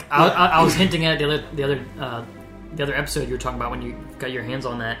 Like I was hinting at the other episode you were talking about when you got your hands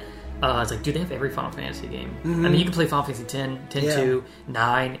on that. It's like, dude, they have every Final Fantasy game. Mm-hmm. I mean, you can play Final Fantasy 10, 10-2,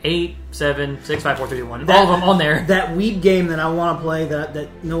 9, 8, 7, 6, 5, 4, 3, 2, 1. All of them on there. That Weeb game that I want to play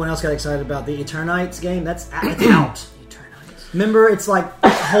that no one else got excited about, the Eternites game, it's out. Eternites. Remember, it's like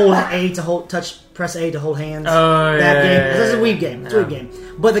hold A to hold, press A to hold hands. Oh, that game. Yeah. This is a Weeb game. It's a Weeb game.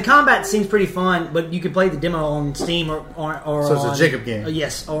 But the combat seems pretty fun, but you could play the demo on Steam or so it's a Jacob game.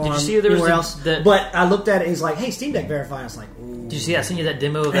 Yes. Or Did you see there was anywhere else? But I looked at it, it's like, hey, Steam Deck verified. I was like, ooh. Did you see I sent you that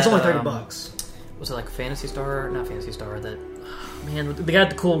demo? It's only $30. Was it like Phantasy Star? Not Phantasy Star. That man, the guy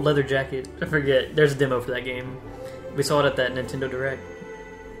with the cool leather jacket. I forget. There's a demo for that game. We saw it at that Nintendo Direct.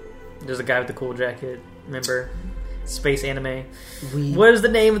 There's a guy with the cool jacket. Remember? space anime. What is the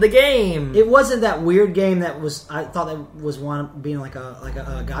name of the game? It wasn't that weird game that was. I thought that was one being like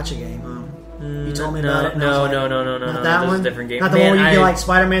a gacha game. You told me about it. No. Not that one. A different game. Not the one where you get like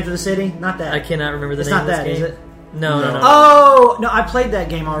Spider-Man through the city. Not that. I cannot remember the it's name not of this that, game. is it? No. Oh no! I played that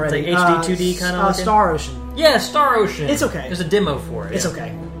game already. It's like HD 2D kind of. Star Ocean. Yeah, Star Ocean. It's okay. There's a demo for it. It's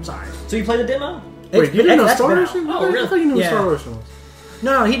okay. Sorry. So you played the demo? Wait, you didn't know that's Star been Ocean? out. Oh, really? I thought you knew what Yeah. Star Ocean was.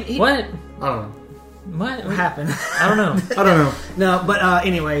 No, he What? I don't know. What happened? I don't know. I don't know. No, but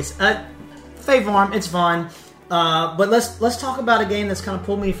anyways, Fae Farm, it's fun. But let's talk about a game that's kind of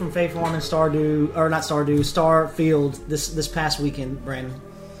pulled me from Fae Farm and Starfield this past weekend, Brandon.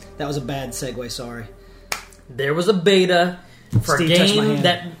 That was a bad segue. Sorry. There was a beta for Steve a touched my game hand.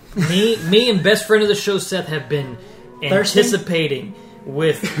 that me and best friend of the show Seth have been anticipating.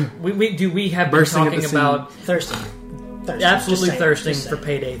 We have been Bursting at talking the seam. about Thirsting. absolutely Just say it. thirsting Just say for it.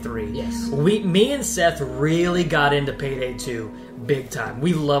 Payday 3. Yes. Me and Seth really got into Payday 2 big time.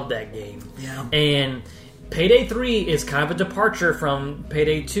 We love that game. Yeah. And Payday 3 is kind of a departure from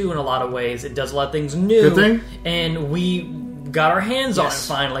Payday 2 in a lot of ways. It does a lot of things new. Good thing. And we got our hands on it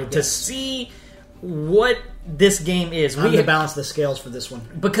finally to see what this game is. I'm to balance the scales for this one.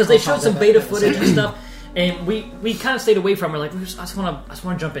 Because they showed some beta footage and stuff. And we kind of stayed away from it. Like, I just want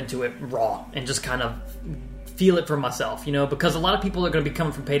to jump into it raw and just kind of feel it for myself, because a lot of people are going to be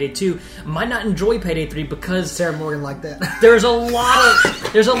coming from Payday 2 might not enjoy Payday 3 because Sarah Morgan like that. there's a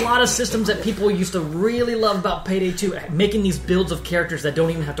lot of systems that people used to really love about Payday 2, making these builds of characters that don't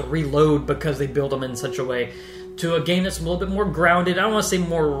even have to reload because they build them in such a way, to a game that's a little bit more grounded. I don't want to say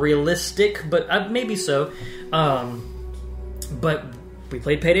more realistic, but maybe so. But we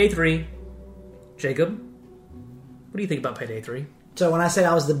played Payday 3. Jacob, what do you think about Payday 3? So when I said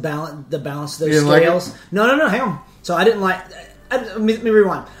I was the balance of You those didn't like scales, it? no, hang on. So I didn't like. Let me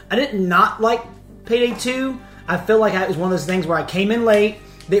rewind. I did not like Payday 2. I feel like it was one of those things were came in late.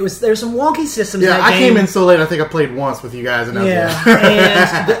 There's some wonky systems. Yeah, in that I game. came in so late. I think I played once with you guys, and that was it.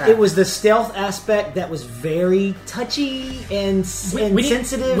 And it was the stealth aspect that was very touchy and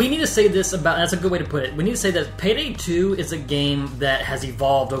sensitive. We need to say this about. That's a good way to put it. We need to say that Payday 2 is a game that has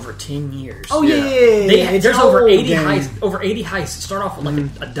evolved over 10 years. Oh Yeah. yeah, There's over 80 game. heists. Over 80 heists. Start off with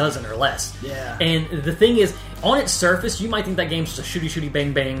like a dozen or less. Yeah. And the thing is, on its surface, you might think that game's just a shooty,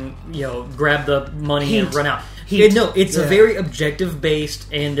 bang, bang. Grab the money and run out. No, it's a very objective based,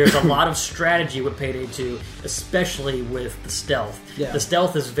 and there's a lot of strategy with Payday 2, especially with the stealth. Yeah. The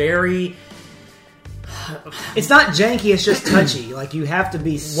stealth is very It's not janky. It's just touchy. Like you have to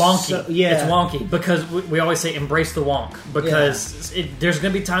be wonky. It's wonky because we always say embrace the wonk because there's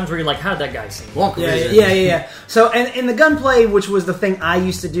going to be times where you're like, how did that guy seem? Wonk vision. Yeah. So, and in the gunplay, which was the thing I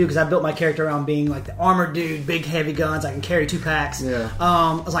used to do because I built my character around being like the armored dude, big heavy guns. I can carry 2 packs. Yeah.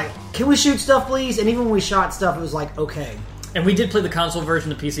 I was like, can we shoot stuff, please? And even when we shot stuff, it was like, okay. And we did play the console version.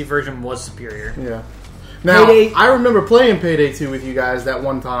 The PC version was superior. Yeah. Now, Payday- I remember playing Payday 2 with you guys that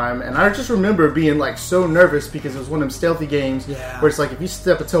one time, and I just remember being like so nervous because it was one of them stealthy games where it's like if you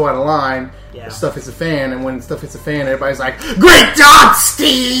step a toe out of line, stuff hits a fan, and when stuff hits a fan, everybody's like, "Great job,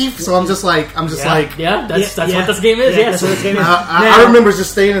 Steve!" So I'm just like, that's what this game is. That's what this game is. I remember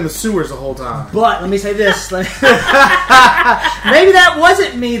just staying in the sewers the whole time. But let me say this: maybe that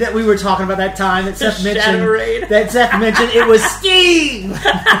wasn't me that we were talking about that time that Seth mentioned. It was Steve.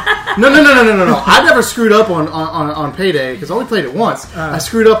 No. I never screwed up on Payday because I only played it once. I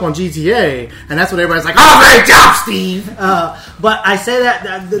screwed up on GTA, and that's when everybody's like, "Oh, great job, Steve!" But I say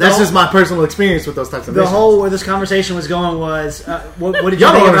that that's just my personal experience with those types of missions. where this conversation was going was what did you Y'all think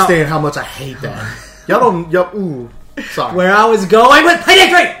don't about understand how much I hate that. Sorry. where I was going with Payday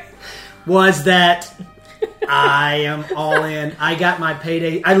 3 was that I am all in. I got my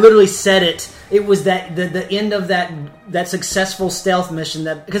Payday. I literally said it. It was that the end of that successful stealth mission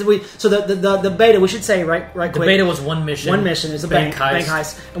that because the beta we should say right quick. The beta was one mission. One mission is a bank heist.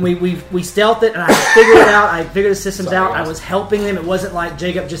 heist, and we stealthed it, and I figured it out. I figured the systems out. I was helping them. It wasn't like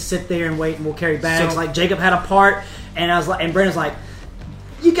Jacob just sit there and wait and we'll carry bags. Like Jacob had a part, and I was like, and Brandon's like,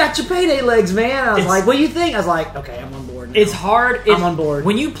 "You got your Payday legs, man." I was like, "What do you think?" I was like, "Okay, I'm on board now." It's hard. I'm on board.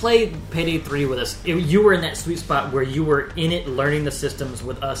 When you played Payday 3 with us, you were in that sweet spot where you were in it, learning the systems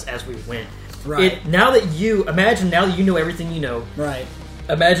with us as we went. Right. Now that you know everything you know. Right.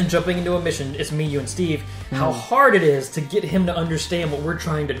 Imagine jumping into a mission. It's me, you, and Steve. How hard it is to get him to understand what we're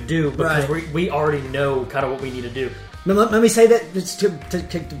trying to do because we already know kind of what we need to do. Let me say that just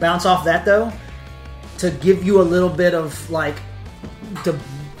to bounce off that though, to give you a little bit of like to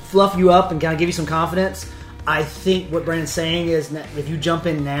fluff you up and kind of give you some confidence. I think what Brandon's saying is that if you jump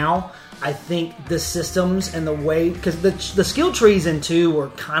in now, I think the systems and the way, because the skill trees in 2 were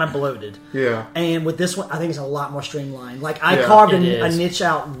kind of bloated. Yeah. And with this one, I think it's a lot more streamlined. Like, I carved a niche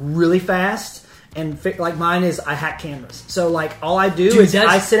out really fast, and like mine is I hack cameras. So, like, all I do is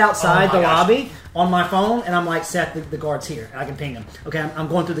I sit outside the lobby on my phone, and I'm like, Seth, the guard's here, and I can ping him. Okay, I'm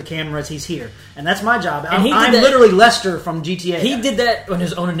going through the cameras, he's here. And that's my job. I'm literally Lester from GTA. He did that on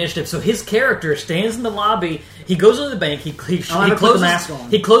his own initiative. So his character stands in the lobby, he goes into the bank, he closes the mask on.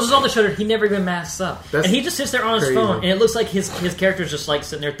 He closes all the shutters, he never even masks up. That's and he just sits there on his phone, and it looks like his character's just like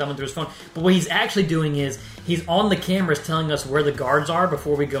sitting there thumbing through his phone. But what he's actually doing is, he's on the cameras telling us where the guards are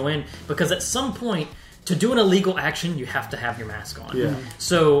before we go in, because at some point, to do an illegal action, you have to have your mask on. Yeah.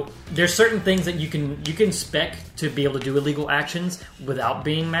 So there's certain things that you can spec to be able to do illegal actions without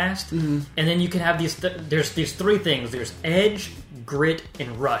being masked, and then you can have these. There's these 3 things. There's edge, grit,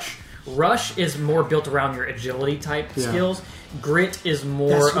 and rush. Rush is more built around your agility type skills. Grit is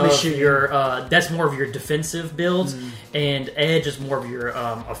more of your that's more of your defensive builds, and edge is more of your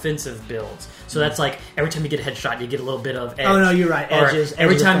offensive builds. So that's like every time you get a headshot, you get a little bit of edge. Oh no, you're right. Edges.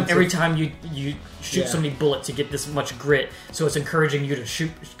 Every time you shoot so many bullets, you get this much grit. So it's encouraging you to shoot,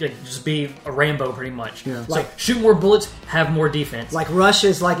 like, just be a Rambo pretty much. Yeah. So shoot more bullets, have more defense. Like rush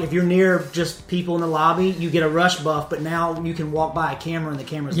is like if you're near just people in the lobby, you get a rush buff, but now you can walk by a camera and the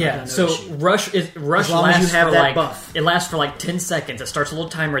camera's not going to notice you. rush as long lasts as you have for that like buff. It lasts for like 10 seconds. It starts a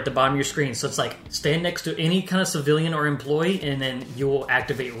little timer at the bottom of your screen. So it's like stand next to any kind of civilian or employee, and then you will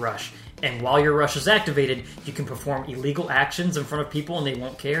activate rush. And while your rush is activated, you can perform illegal actions in front of people and they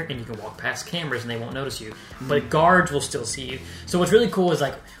won't care, and you can walk past cameras and they won't notice you. But guards will still see you. So what's really cool is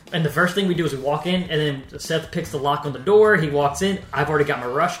like, and the first thing we do is we walk in, and then Seth picks the lock on the door, he walks in, I've already got my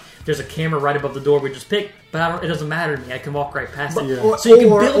rush, there's a camera right above the door we just picked, but it doesn't matter to me, I can walk right past it. Or, so you can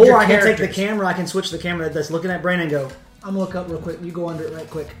build your I can take characters. the camera, I can switch the camera that's looking at Brandon and go, I'm going to look up real quick, you go under it right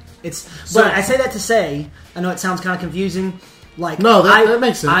quick. But I say that to say, I know it sounds kind of confusing, like, no, that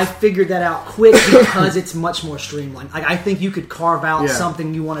makes sense. I figured that out quick because it's much more streamlined. Like, I think you could carve out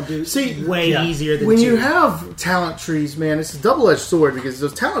something you want to do way easier than when 2. you have talent trees, man. It's a double-edged sword because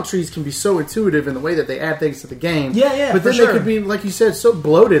those talent trees can be so intuitive in the way that they add things to the game. Yeah, but then they could be, like you said, so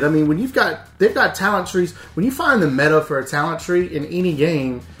bloated. I mean, when they've got talent trees. When you find the meta for a talent tree in any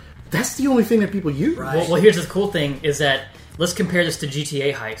game, that's the only thing that people use. Right. Well, here's the cool thing is that. Let's compare this to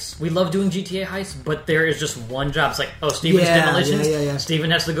GTA heists. We love doing GTA heists, but there is just one job. It's like, oh, Steven's demolitions. Yeah. Steven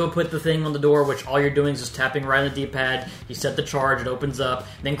has to go put the thing on the door, which all you're doing is just tapping right on the D-pad. You set the charge, it opens up.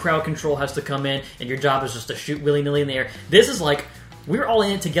 Then crowd control has to come in, and your job is just to shoot willy-nilly in the air. This is like, we're all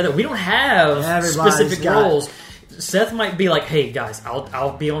in it together. We don't have specific roles. Seth might be like, hey, guys, I'll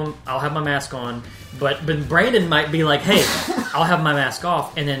have my mask on. But Brandon might be like, hey, I'll have my mask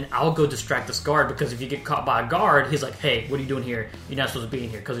off, and then I'll go distract this guard, because if you get caught by a guard, he's like, hey, what are you doing here? You're not supposed to be in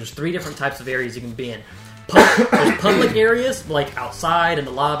here, because there's 3 different types of areas you can be in. There's public areas, like outside in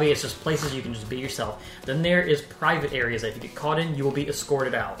the lobby. It's just places you can just be yourself. Then there is private areas that if you get caught in, you will be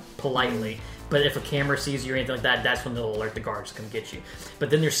escorted out politely. But if a camera sees you or anything like that, that's when they'll alert the guards to come get you. But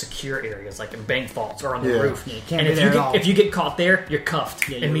then there's secure areas, like in bank vaults or on the roof. And if you get caught there, you're cuffed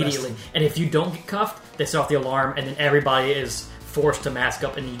immediately. And if you don't get cuffed, they set off the alarm, and then everybody is forced to mask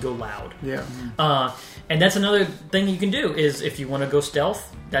up, and you go loud. Yeah. And that's another thing you can do, is if you want to go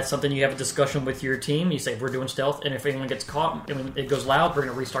stealth, that's something you have a discussion with your team. You say, we're doing stealth, and if anyone gets caught and when it goes loud, we're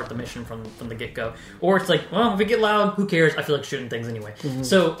going to restart the mission from the get-go. Or it's like, well, if it get loud, who cares? I feel like shooting things anyway. Mm-hmm.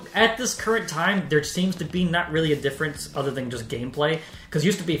 So at this current time, there seems to be not really a difference other than just gameplay. Because it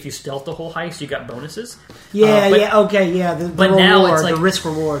used to be if you stealth the whole heist, you got bonuses. The now reward, it's like the risk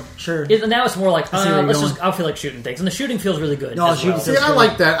reward, sure. Now it's more like, I feel like shooting things. And the shooting feels really good. See, I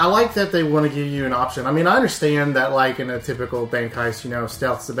like that. I like that they want to give you an option. I mean, I understand that, like in a typical bank heist,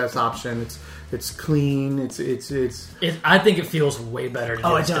 stealth's the best option. It's clean. I think it feels way better to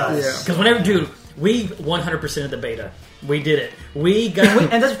do it does. Because we 100% of the beta. We did it.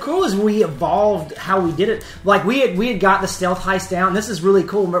 And that's cool is we evolved how we did it. Like we had got the stealth heist down. This is really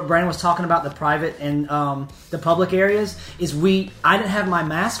cool. Brandon was talking about the private and the public areas. I didn't have my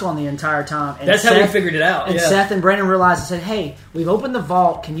mask on the entire time. And that's how we figured it out. And Seth and Brandon realized and said, "Hey, we've opened the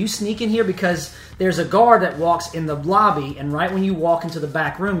vault. Can you sneak in here because there's a guard that walks in the lobby, and right when you walk into the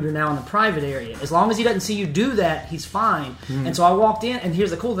back room, you're now in the private area. As long as he doesn't see you do that, he's fine." And so I walked in, and here's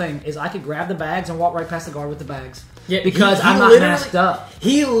the cool thing is I could grab the bags and walk right past the guard with the bags. Yeah, because I'm not masked up.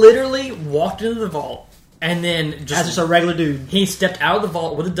 He literally walked into the vault and then just a regular dude. He stepped out of the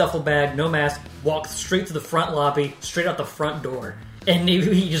vault with a duffel bag, no mask, walked straight to the front lobby, straight out the front door. And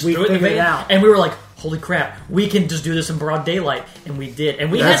he just threw it in the van. And we were like, holy crap, we can just do this in broad daylight, and we did.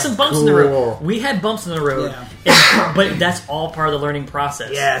 And we had some bumps in the road. We had bumps in the road, but that's all part of the learning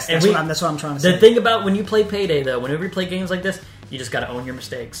process. Yes, that's what I'm trying to say. The thing about when you play Payday, though, whenever you play games like this, you just got to own your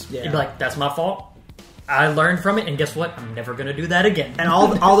mistakes. Yeah. You'd be like, that's my fault. I learned from it, and guess what? I'm never going to do that again. And all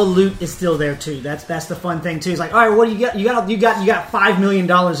the loot is still there too. That's the fun thing too. It's like, all right, what do you got? You got $5 million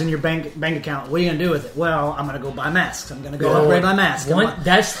in your bank account. What are you going to do with it? Well, I'm going to go buy masks. I'm going to go upgrade my mask. I was going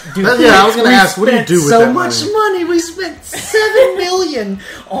to ask, what do you do with that? So much money. We spent $7 million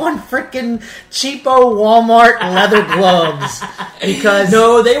on freaking cheapo Walmart leather gloves because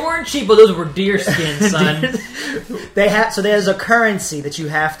no, they weren't cheapo. Those were deer skin, son. There's a currency that you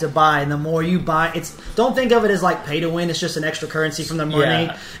have to buy, and the more you buy, don't think of it as like pay to win. It's just an extra currency from the money,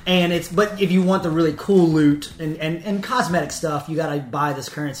 but if you want the really cool loot and cosmetic stuff, you got to buy this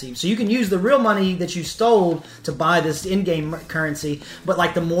currency. So you can use the real money that you stole to buy this in-game currency, but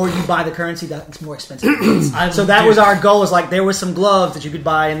like the more you buy the currency, that's more expensive it gets. So that was our goal. Is like there was some gloves that you could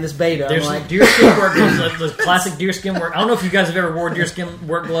buy in this beta. There's like deerskin work gloves, those classic deerskin work. I don't know if you guys have ever worn deerskin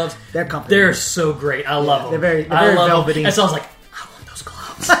work gloves. They're comfortable. They're so great. I love them. They're very velvety. And so I was like, I want those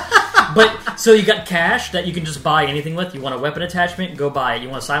gloves. But so you got cash that you can just buy anything with. You want a weapon attachment, go buy it. You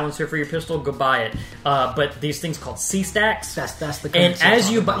want a silencer for your pistol, go buy it. But these things called C-stacks. That's the currency. And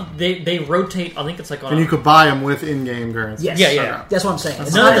as you buy, they rotate. I think it's like on. And you could buy them with in-game currency. Yes. Yeah. That's what I'm saying.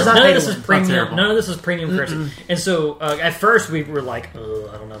 None of this is premium. None of this is premium currency. And so at first we were like, I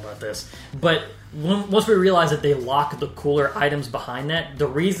don't know about this. But once we realized that they lock the cooler items behind that, the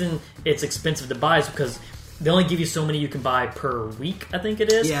reason it's expensive to buy is because they only give you so many you can buy per week, I think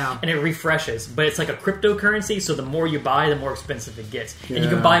it is. Yeah. And it refreshes. But it's like a cryptocurrency, so the more you buy, the more expensive it gets. Yeah. And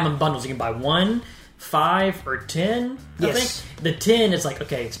you can buy them in bundles. You can buy 1, 5, or 10, I think. The 10 is like,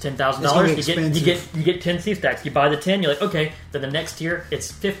 okay, it's $10,000. You get 10 C-stacks. You buy the 10, you're like, okay. Then the next tier,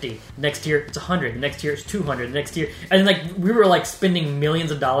 it's 50. The next tier, it's 100. The next tier, it's 200. The next tier... And then, like, we were, like, spending millions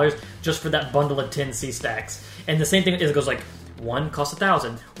of dollars just for that bundle of 10 C-stacks. And the same thing is, it goes like... One costs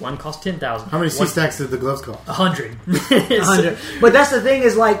 1,000. One costs 10,000. How many C-stacks did the gloves cost? 100. 100. But that's the thing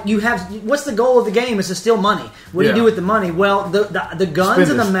is like you have. What's the goal of the game? Is to steal money. What do you do with the money? Well, the guns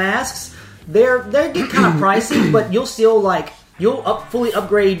and the masks, they get kind of pricey, but you'll still like. You'll fully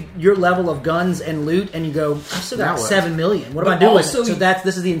upgrade your level of guns and loot, and you go, I've still got $7 million. What am I doing with it? So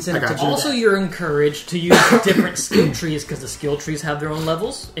this is the incentive to do that. Also, you're encouraged to use different skill trees, because the skill trees have their own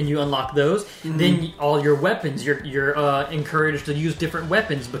levels, and you unlock those. Mm-hmm. Then all your weapons, you're encouraged to use different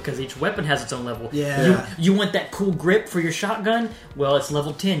weapons, because each weapon has its own level. Yeah. You want that cool grip for your shotgun? Well, it's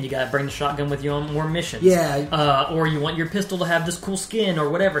level 10. You got to bring the shotgun with you on more missions. Yeah. Or you want your pistol to have this cool skin,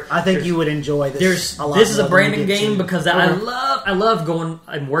 or whatever. I think you would enjoy this a lot. This is a branding game, because I love going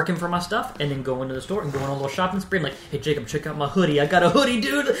and working for my stuff, and then going to the store and going on a little shopping spree. And like, hey Jacob, check out my hoodie. I got a hoodie,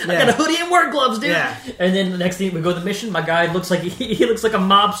 dude. I got a hoodie and work gloves, dude. Yeah. And then the next thing we go to the mission, my guy looks like he looks like a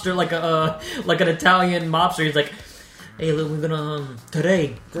mobster, like an Italian mobster. He's like, hey, look, we're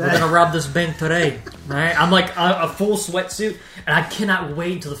gonna rob this bank today. All right? I'm like a full sweatsuit, and I cannot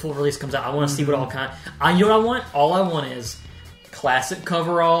wait until the full release comes out. I want to see what all kind. You know what I want? All I want is classic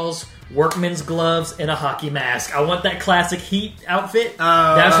coveralls, workman's gloves, and a hockey mask. I want that classic Heat outfit.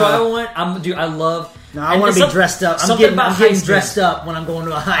 That's what I want. I love. No, I want to be dressed up. I'm getting dressed up when I'm going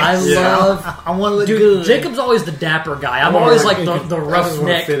to a hike. I want to look good. Jacob's always the dapper guy. I'm always like the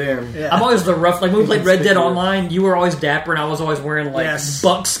roughneck. I'm always the rough. Like when we played Red Dead Online, you were always dapper, and I was always wearing like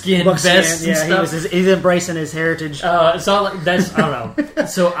buckskin vests and stuff. He's embracing his heritage. So like, that's I don't know.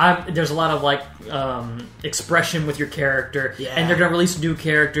 So there's a lot of like expression with your character, and they're gonna release new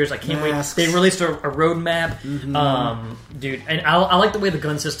characters. I can't wait. They released a roadmap, dude, and I like the way the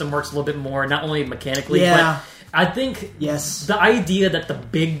gun system works a little bit more. Not only mechanically. But I think the idea that the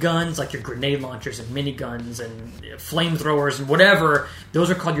big guns, like your grenade launchers and miniguns and flamethrowers and whatever, those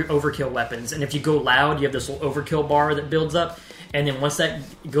are called your overkill weapons. And if you go loud, you have this little overkill bar that builds up. And then once that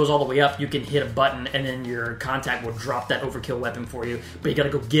goes all the way up, you can hit a button, and then your contact will drop that overkill weapon for you. But you got to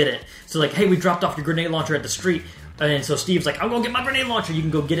go get it. So like, hey, we dropped off your grenade launcher at the street. And so Steve's like, I'm going to get my grenade launcher. You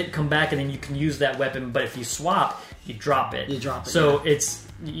can go get it, come back, and then you can use that weapon. But if you swap, you drop it. So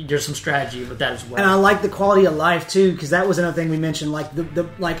there's some strategy with that as well. And I like the quality of life too, because that was another thing we mentioned. Like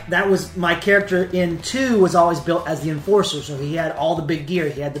that was my character in 2 was always built as the enforcer, so he had all the big gear,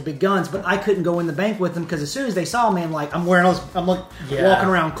 he had the big guns, but I couldn't go in the bank with him because as soon as they saw me, I'm wearing all this, walking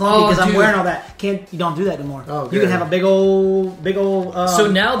around clunky because I'm wearing all that. You don't do that anymore. You can have a big old.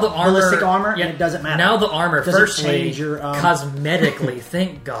 So now the ballistic armor, and it doesn't matter. Now the armor, firstly, cosmetically,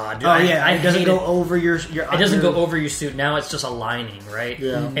 thank God. It doesn't go over your. It doesn't go over your suit. Now it's just a lining, right?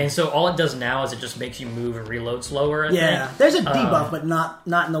 Yeah. And so all it does now is it just makes you move and reload slower. I think. There's a debuff, but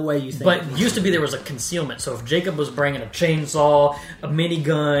not in the way you think. But used to be there was a concealment. So if Jacob was bringing a chainsaw, a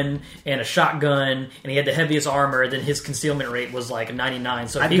minigun, and a shotgun, and he had the heaviest armor, then his concealment rate was like 99.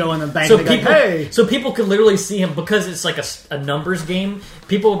 So I'd go in the bank so and be people, like, hey! So people could literally see him because it's like a numbers game.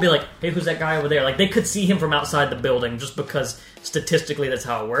 People would be like, hey, who's that guy over there? Like they could see him from outside the building just because statistically that's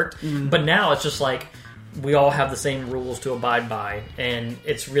how it worked. Mm-hmm. But now it's just like we all have the same rules to abide by, and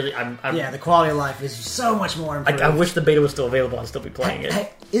it's really the quality of life is so much more improved. I wish the beta was still available. I'd still be playing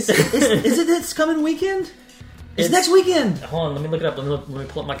it. Is it this coming weekend? It's next weekend. Hold on, let me look it up. Let me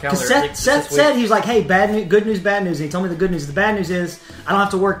pull up my calendar. Seth said he was like, "Hey, bad news, good news, bad news." And he told me the good news. The bad news is I don't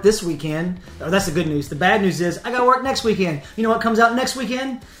have to work this weekend. Oh, that's the good news. The bad news is I got to work next weekend. You know what comes out next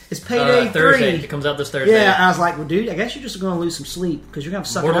weekend? It's Payday 3. Thursday. It comes out this Thursday. Yeah, I was like, well, dude, I guess you're just going to lose some sleep because you're going to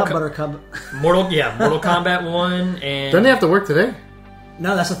suck it up, Buttercup. Mortal Kombat 1 and... Doesn't he have to work today?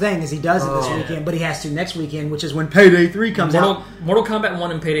 No, that's the thing, is he does it this weekend, but he has to next weekend, which is when Payday 3 comes out. Mortal Kombat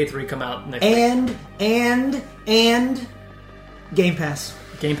 1 and Payday 3 come out next week. And Game Pass.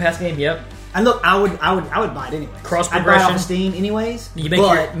 Game Pass game, yep. And look, I would buy it anyway. Cross I'd buy it progression. off of Steam anyways. You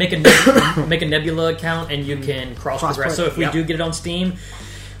make a Nebula account and you can cross progress. So if we do get it on Steam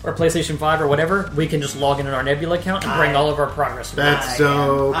or PlayStation 5 or whatever, we can just log in our Nebula account and bring all of our progress. That's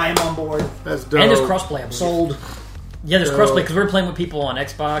dope. I am on board. That's dope. And there's crossplay. Sold. Yeah, there's crossplay because we're playing with people on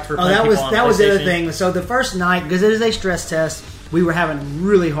Xbox. That was the other thing. So the first night, because it is a stress test, we were having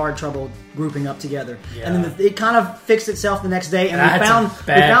really hard trouble grouping up together, and then it kind of fixed itself the next day. And we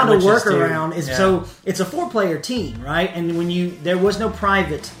found a workaround. So it's a 4-player team, right? And there was no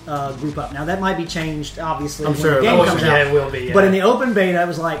private group up. Now that might be changed, obviously. I'm sure the game comes out. It will be. Yeah. But in the open beta, it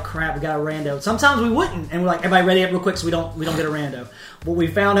was like, crap, we got a rando. Sometimes we wouldn't, and we're like, everybody ready up real quick, so we don't get a rando. What we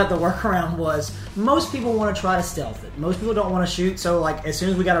found out the workaround was most people want to try to stealth it. Most people don't want to shoot. So like as soon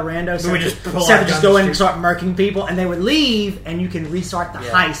as we got a rando, Seth would just go in and start murking people, and they would leave, and you can restart the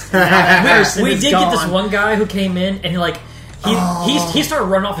heist. We did get this one guy who came in, and he started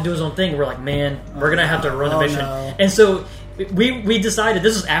running off and doing his own thing. We're like, man, we're gonna have to run the mission. No. And so we decided,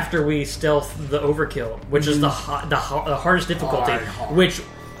 this is after we stealth the overkill, which is the hardest difficulty. Which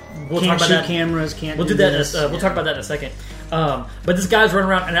we'll talk about that. Cameras can't. We'll do that. We'll talk about that in a second. But this guy's running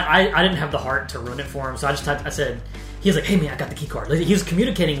around, and I didn't have the heart to run it for him, so I just typed. I said, he's like, hey man, I got the key card. He was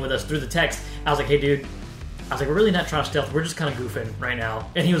communicating with us through the text. I was like, hey dude. I was like, we're really not trying to stealth. We're just kind of goofing right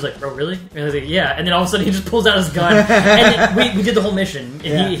now. And he was like, oh, really? And I was like, yeah. And then all of a sudden, he just pulls out his gun. And we did the whole mission.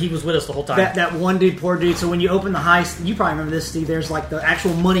 And he was with us the whole time. That one dude, poor dude. So when you open the heist, you probably remember this, Steve. There's like the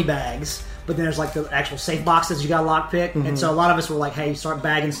actual money bags. But then there's like the actual safe boxes you got to lockpick. And so a lot of us were like, hey, start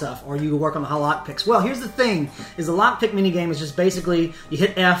bagging stuff. Or you work on the lockpicks. Well, here's the thing. Is the lockpick minigame is just basically you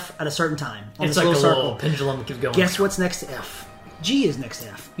hit F at a certain time. On it's this like little a pendulum that keeps going. Guess what's next to F? G is next to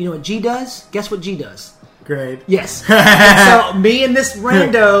F. You know what G does? Guess what G does? Great. Yes. So me and this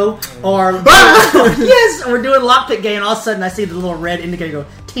rando are we're doing lockpick game, and all of a sudden I see the little red indicator go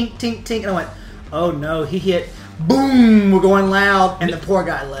tink tink tink, and I went, oh no, he hit. Boom! We're going loud, and the poor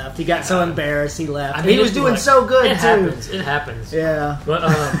guy left. He got so embarrassed, he left. I mean, he was doing so good too. It happens. Yeah.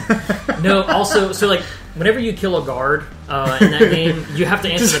 But no. Also, so like whenever you kill a guard in that game, you have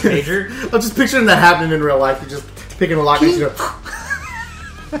to answer the pager. I'm just picturing that happening in real life. You're just picking a lock.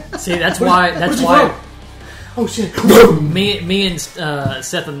 See, that's why. Oh shit! Me and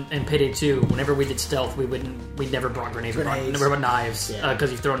Seth and Payday 2, whenever we did stealth, we never brought grenades. We never brought knives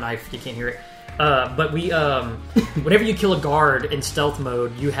because you throw a knife, you can't hear it. But we, whenever you kill a guard in stealth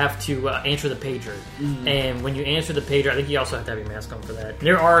mode, you have to answer the pager. And when you answer the pager, I think you also have to have your mask on for that.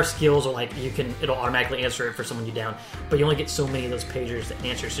 There are skills where like it'll automatically answer it for someone you down, but you only get so many of those pagers to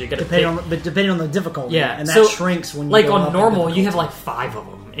answer. So you got to depending on the difficulty. Yeah, and that shrinks when you like go on up normal, you have like 5 of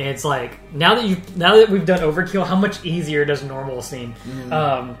them. And it's like now that we've done overkill, how much easier does normal seem?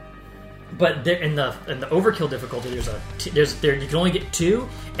 But there, in the overkill difficulty, you can only get 2,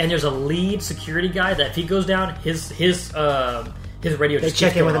 and there's a lead security guy that if he goes down, his radio. They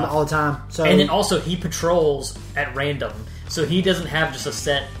check in with him all the time. So and then also he patrols at random, so he doesn't have just a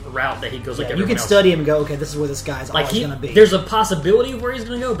set route that he goes like everyone you can else. study him and go, okay, this is where this guy's like always going to be. There's a possibility of where he's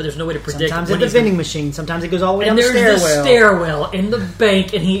going to go, but there's no way to predict. Sometimes it's the vending machine. Sometimes it goes all the way down the stairwell. And there's the stairwell in the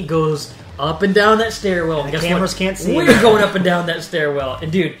bank, and he goes up and down that stairwell. And the cameras can't see. We're going up and down that stairwell, and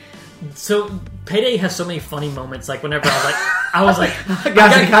dude. So Payday has so many funny moments. Like whenever I was like,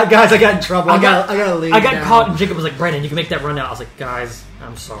 guys, I got in trouble. I gotta leave. I got caught, and Jacob was like, Brandon, you can make that run now. I was like, guys,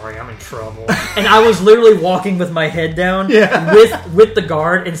 I'm sorry, I'm in trouble. And I was literally walking with my head down with the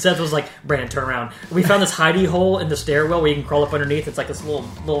guard, and Seth was like, Brandon, turn around. We found this hidey hole in the stairwell where you can crawl up underneath. It's like this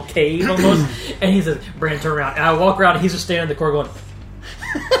little cave almost. And he says, Brandon, turn around. And I walk around, and he's just standing in the corner going.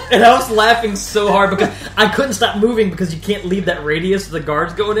 And I was laughing so hard because I couldn't stop moving because you can't leave that radius of the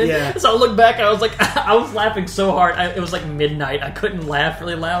guards going in. Yeah. So I looked back and I was like, I was laughing so hard. It was like midnight. I couldn't laugh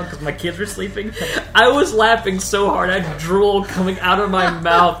really loud because my kids were sleeping. I was laughing so hard. I had drool coming out of my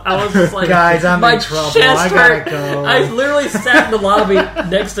mouth. I was just like, guys, I'm my in trouble. chest I gotta hurt. go. I literally sat in the lobby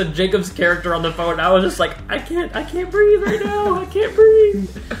next to Jacob's character on the phone. And I was just like, I can't breathe right now. I can't breathe.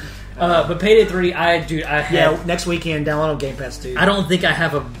 But Payday 3, next weekend, download on Game Pass, dude. I don't think I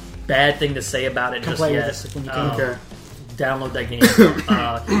have a bad thing to say about it Come just play yet. with us when you can. Okay. Download that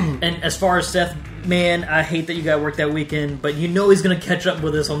game. And as far as Seth, man, I hate that you got work that weekend, but you know he's gonna catch up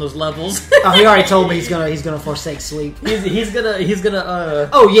with us on those levels. Oh, he already told me he's gonna forsake sleep. he's gonna.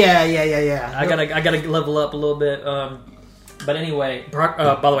 Oh yeah. I gotta level up a little bit. But anyway,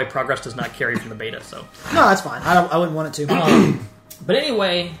 by the way, progress does not carry from the beta, so No, that's fine. I wouldn't want it to. But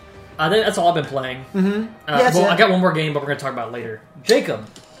anyway, that's all I've been playing. Mm-hmm. Yes, I got one more game, but we're gonna talk about it later. Jacob,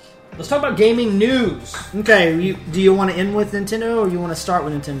 let's talk about gaming news. Okay, do you want to end with Nintendo or you want to start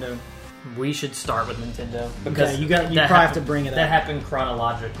with Nintendo? We should start with Nintendo because you probably have to bring it up. That happened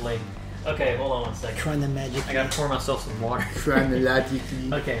chronologically. Okay, hold on one second. Trying the magic. I gotta pour myself some water.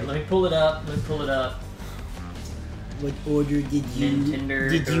 Chronologically. Okay, let me pull it up. What order did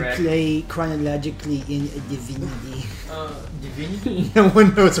Nintendo you Direct. play chronologically in Divinity? Divinity? No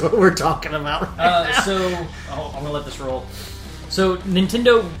one knows what we're talking about. I'm gonna let this roll. So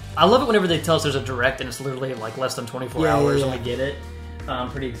Nintendo, I love it whenever they tell us there's a direct and it's literally like less than 24 hours and we get it.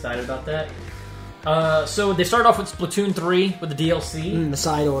 I'm pretty excited about that. So they started off with Splatoon 3 with the DLC. The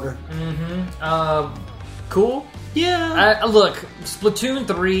side order. Cool. Yeah. Look, Splatoon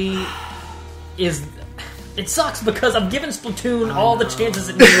 3 is... It sucks because I'm giving Splatoon all the chances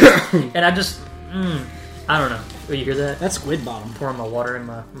it needs, and I just... I don't know. Oh, you hear that? That's Squid Bottom. Pouring my water in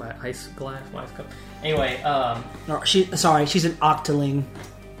my ice glass, my ice cup. Anyway, No, she's an Octoling.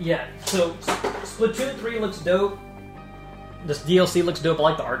 yeah, so Splatoon 3 looks dope. This DLC looks dope. I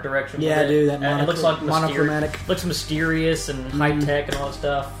like the art direction. Yeah, with dude, that it looks like monochromatic. Looks mysterious and high tech and all that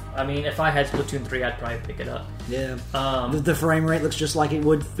stuff. I mean, if I had Splatoon 3, I'd probably pick it up. Yeah. The frame rate looks just like it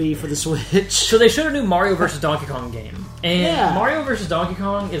would be for the Switch. So they showed a new Mario vs. Donkey Kong game. And Yeah. Mario vs. Donkey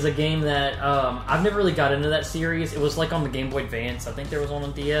Kong is a game that I've never really got into that series. It was like on the Game Boy Advance. I think there was one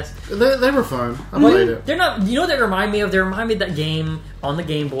on DS. They were fun. I played it. They're not. You know what they remind me of? They remind me of that game on the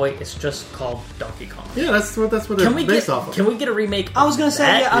Game Boy. It's just called Donkey Kong. Yeah, that's what they're based off of. Can we get a remake? I was gonna say,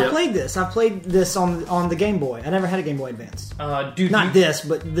 that? yeah, I Yep. played this. I played this on the Game Boy. I never had a Game Boy Advance. Dude, Not this,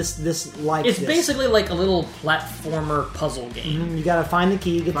 but this like It's this. basically like a little platformer puzzle game. You gotta find the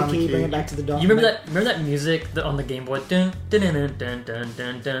key, get Find the the key, key. bring it back to the dog. You remember that music on the Game Boy? Dun, dun, dun, dun, dun,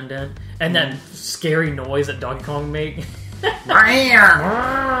 dun, dun, dun, and that scary noise that Donkey Kong make.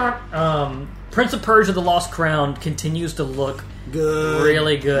 Prince of Persia: The Lost Crown continues to look Good.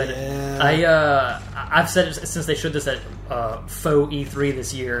 really good. Yeah. I've said it since they showed this at faux E3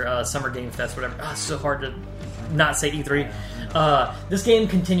 this year, Summer Game Fest, whatever. It's so hard to not say E3. This game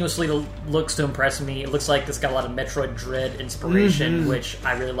continuously looks to impress me. It looks like it's got a lot of Metroid Dread inspiration, which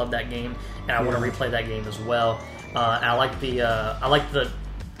I really love that game, and I want to replay that game as well. And I like the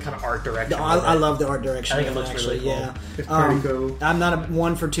kind of art direction. I love the art direction. I think it looks actually, really cool. yeah. It's pretty cool. I'm not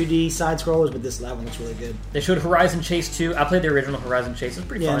one for 2D side scrollers, but this one looks really good. They showed Horizon Chase 2. I played the original Horizon Chase. It's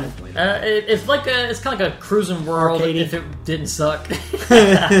pretty Yeah, I fun. played It's kind of like a cruising world Arcadey. if it didn't suck.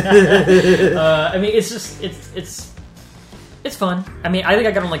 I mean, it's just it's fun. I mean, I think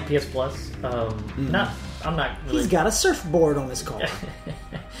I got on like PS Plus. I'm not really. He's got a surfboard on his car.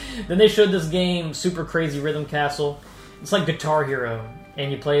 Then they showed this game, Super Crazy Rhythm Castle. It's like Guitar Hero,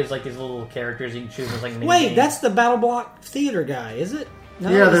 and you play as like these little characters you can choose as like. mini Wait, games. that's the Battle Block Theater guy, is it? No,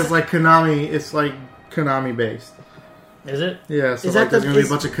 Yeah, is there's it- like Konami. It's like Konami based. Is it? Yeah, so Is like that there's the- gonna be a is-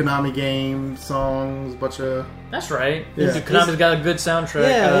 bunch of Konami games, songs, bunch of. That's right. Yeah. Konami's got a good soundtrack.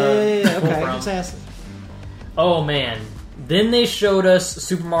 Yeah. to pull Okay, from. just asking. Oh man. Then they showed us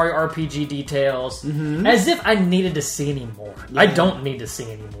Super Mario RPG details, as if I needed to see any more. I don't need to see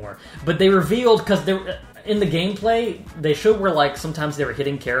any more. But they revealed, because in the gameplay, they showed where like sometimes they were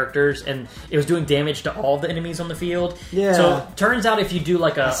hitting characters and it was doing damage to all the enemies on the field. Yeah. So turns out if you do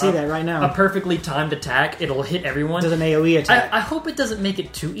like I see that right now. a perfectly timed attack, it'll hit everyone. Does an AoE attack. I hope it doesn't make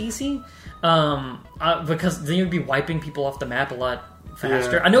it too easy, because then you'd be wiping people off the map a lot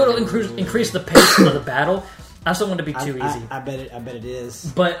faster. Yeah. I know it'll increase the pace of the battle. I just don't want it to be too easy. I bet it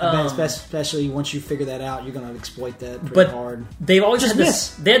is. But, I bet especially once you figure that out, you're going to exploit that pretty But hard. they've always Just had this.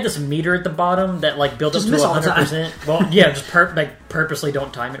 They had this meter at the bottom that like built up Just to miss all the 100%. Well, yeah, just purposely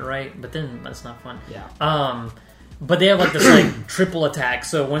don't time it right. But then that's not fun. Yeah. But they have like this like triple attack.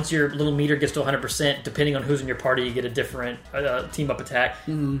 So once your little meter gets to 100%, depending on who's in your party, you get a different team up attack.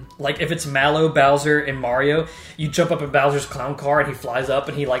 Like if it's Mallow, Bowser, and Mario, you jump up in Bowser's clown car and he flies up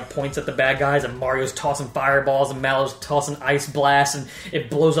and he like points at the bad guys, and Mario's tossing fireballs and Mallow's tossing ice blasts, and it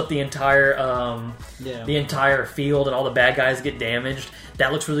blows up the entire field, and all the bad guys get damaged.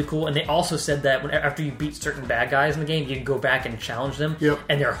 That looks really cool. And they also said that after you beat certain bad guys in the game, you can go back and challenge them,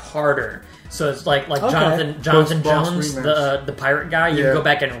 and they're harder. So it's like Jonathan Jones, the pirate guy. You can go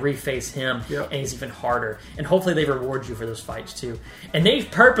back and reface him, and he's even harder. And hopefully they reward you for those fights too. And they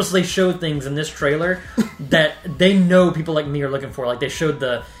purposely showed things in this trailer that they know people like me are looking for. Like they showed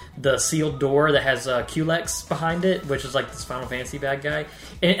the sealed door that has Culex behind it, which is like this Final Fantasy bad guy.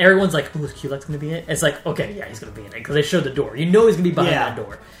 And everyone's like, "Oh, is Culex going to be in it?" It's like, okay, yeah, he's going to be in it because they showed the door. You know he's going to be behind that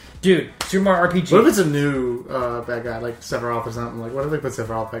door. Dude, Super Mario RPG. What if it's a new bad guy, like Sephiroth or something? Like, what if they put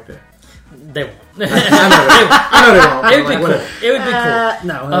Sephiroth back there? They won't. I know they won't. It would be cool. It would be cool.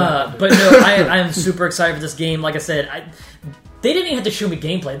 No. But no, I am super excited for this game. Like I said, they didn't even have to show me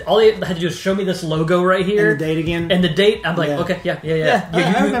gameplay. All they had to do is show me this logo right here. And the date again. And the date, I'm like, okay, yeah.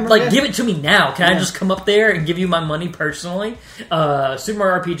 I remember. Like, give it to me now. Can I just come up there and give you my money personally? Super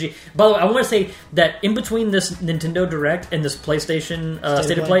Mario RPG. By the way, I want to say that in between this Nintendo Direct and this PlayStation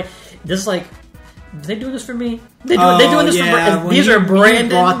State of Play, this is like, they doing this for me? They doing this for these are Brandon. You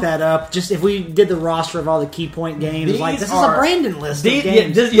brought that up. Just if we did the roster of all the key point games, this is a Brandon list of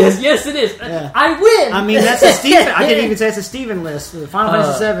games. Yes, it is. Yeah. I win. I mean, that's a Steven. I didn't even say it's a Steven list. Final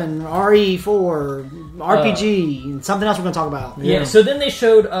Fantasy 7, RE4, RPG, and something else we're going to talk about. Yeah. So then they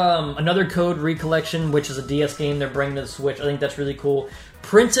showed another Code Recollection, which is a DS game they're bringing to the Switch. I think that's really cool.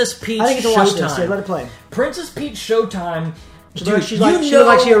 Princess Peach I think it's Showtime. This. Yeah, let it play. Princess Peach Showtime. Dude, she looked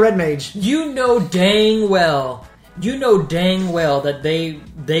like she a red mage. You know dang well that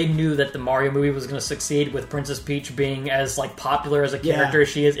they knew that the Mario movie was going to succeed with Princess Peach being as like popular as a character as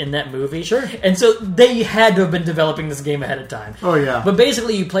she is in that movie. Sure. And so they had to have been developing this game ahead of time. Oh yeah. But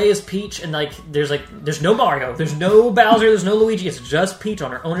basically, you play as Peach, and there's no Mario, there's no Bowser, there's no Luigi. It's just Peach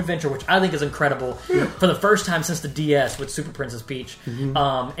on her own adventure, which I think is incredible for the first time since the DS with Super Princess Peach.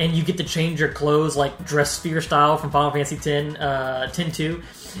 And you get to change your clothes like dress sphere style from Final Fantasy X-2,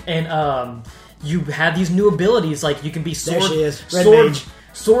 and you have these new abilities, like you can be sword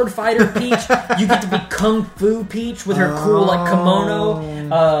fighter Peach. You get to be Kung Fu Peach with her cool like kimono,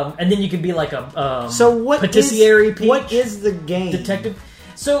 and then you can be like a patisserie Peach. What is the game? Detective.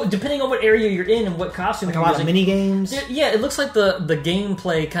 So depending on what area you're in and what costume like you're a lot using, of mini games. Yeah, it looks like the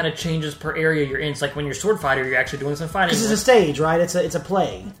gameplay kind of changes per area you're in. It's like when you're sword fighter, you're actually doing some fighting. This is a stage, right? It's a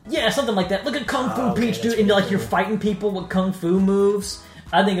play. Yeah, something like that. Look at Kung Fu Peach, dude, and like you're fighting people with Kung Fu moves.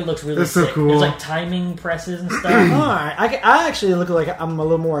 I think it looks really sick. So cool. There's like timing presses and stuff. Alright, I actually look like I'm a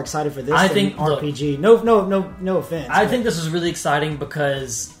little more excited for this than RPG. No offense. I think this is really exciting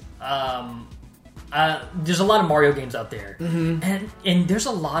because there's a lot of Mario games out there, and there's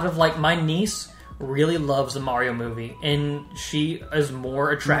a lot of like my niece really loves the Mario movie, and she is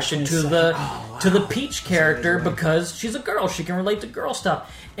more attracted to the Peach character because she's a girl. She can relate to girl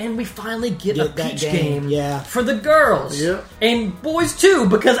stuff, and we finally get a Peach game for the girls and boys too,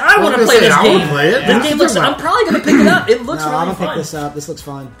 because I want to play this game. This game looks. I'm probably going to pick it up. It looks really fun. I'm gonna pick this up. This looks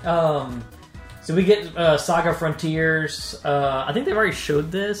fun. So we get Saga Frontiers. I think they've already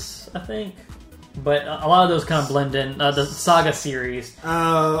showed this. I think. But a lot of those kind of blend in. The Saga series.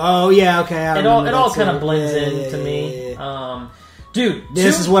 Yeah, okay. It all kind of blends in to me. Dude,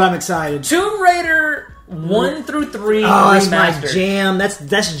 this is what I'm excited. Tomb Raider 1 through 3 that's remastered. my jam.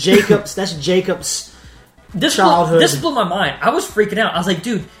 That's Jacob's. That's Jacob's childhood. This blew my mind. I was freaking out. I was like,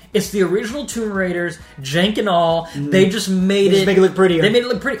 dude, it's the original Tomb Raiders, jank and all. They just made it. Make it look prettier. They made it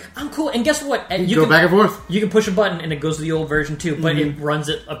look pretty. I'm cool. And guess what? You go back and forth. You can push a button and it goes to the old version too. But it runs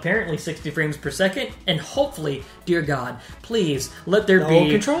at apparently 60 frames per second. And hopefully, dear God, please let there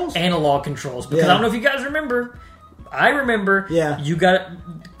be analog controls. Because I don't know if you guys remember. I remember. Yeah. You got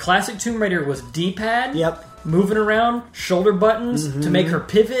classic Tomb Raider was D-pad. Yep. Moving around, shoulder buttons to make her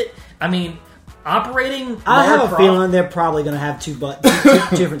pivot. I mean. Operating I have a feeling they're probably going to have two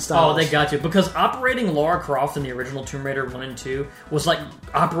different styles. Oh, they got to. Because operating Lara Croft in the original Tomb Raider 1 and 2 was like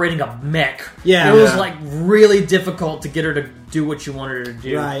operating a mech. Yeah. It was like really difficult to get her to do what you wanted her to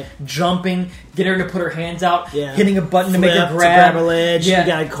do. Right. Jumping, get her to put her hands out, hitting a button to make her grab a ledge.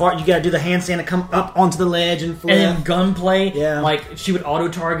 Yeah. You got to do the handstand to come up onto the ledge and flip. And then gunplay. Yeah. Like she would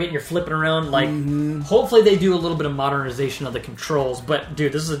auto-target and you're flipping around. Like hopefully they do a little bit of modernization of the controls. But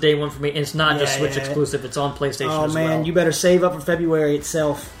dude, this is a day one for me. And it's not just Switch exclusive. It's on PlayStation as well. Oh man, you better save up for February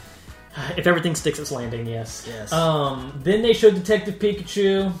itself. If everything sticks its landing, yes. Then they showed Detective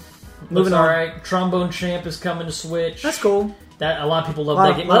Pikachu. Moving on. All right, Trombone Champ is coming to Switch. That's cool. That a lot of people love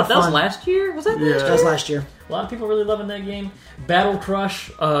that game. Lot of That was fun. last year. Was that last year? That was last year. A lot of people really loving that game. Battle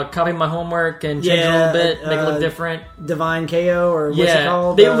Crush, copying my homework and change it a little bit, make it look different. Divine KO, or what's it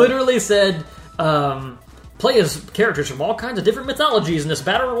called? They literally said, play as characters from all kinds of different mythologies in this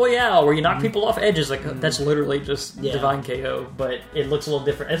battle royale where you knock people off edges. Like that's literally just Divine KO, but it looks a little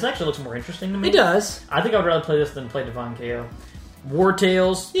different. It actually looks more interesting to me. It does. I think I would rather play this than play Divine KO. War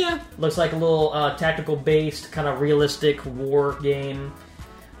Tales, looks like a little tactical-based, kind of realistic war game.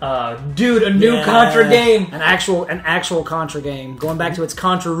 Dude, a new Contra game. An actual Contra game. Going back to its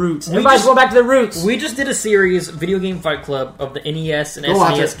Contra roots. Everybody's going back to their roots. We just did a series, Video Game Fight Club, of the NES and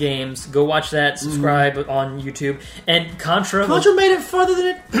SNES games. Go watch that. Subscribe on YouTube. And Contra made it farther than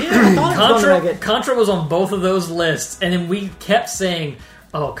it. I thought it was going to make it. Contra was on both of those lists. And then we kept saying,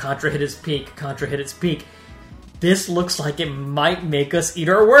 oh, Contra hit its peak. Contra hit its peak. This looks like it might make us eat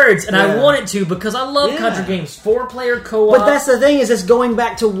our words. And I want it to because I love Contra games. 4-player co-op. But that's the thing, is it's going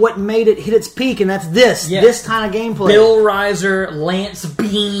back to what made it hit its peak, and that's this kind of gameplay. Bill Riser, Lance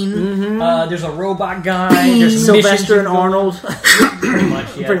Bean, there's a robot guy, there's Sylvester and Arnold. Pretty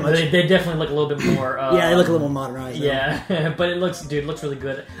much, yeah. Pretty much. They definitely look a little bit more... they look a little more modernized. Yeah, but it looks really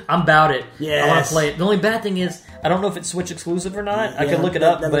good. I'm about it. Yes. I want to play it. The only bad thing is, I don't know if it's Switch exclusive or not. I could look it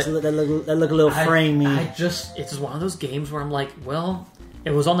up, that but... look a little framey. It's one of those games where I'm like, well,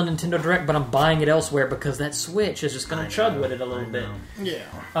 it was on the Nintendo Direct, but I'm buying it elsewhere because that Switch is just going to chug with it a little bit.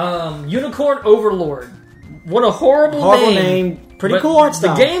 Yeah. Unicorn Overlord. What a horrible name. Pretty cool art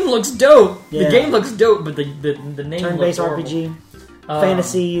style. The game looks dope. Yeah. The game looks dope, but the name Turn-based looks RPG.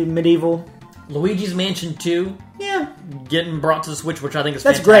 Fantasy, medieval. Luigi's Mansion 2. Yeah. Getting brought to the Switch, which I think is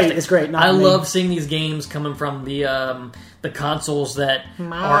That's fantastic. great. It's great. I love seeing these games coming from the consoles that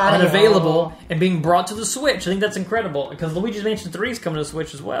are unavailable and being brought to the Switch. I think that's incredible because Luigi's Mansion 3 is coming to the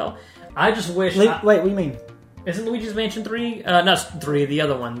Switch as well. I just wish... Wait, what do you mean? Isn't Luigi's Mansion 3? Not 3, the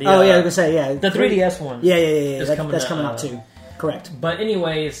other one. I was going to say, yeah. The 3DS one. Yeah. That's coming out too. Correct. But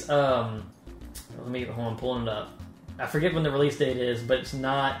anyways, hold on, I'm pulling it up. I forget when the release date is, but it's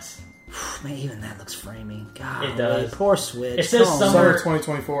not... Man, even that looks framey. God, it does. Poor Switch. It says summer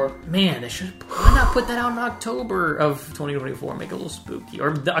 2024. Man, they should. Why not put that out in October of 2024? Make it a little spooky,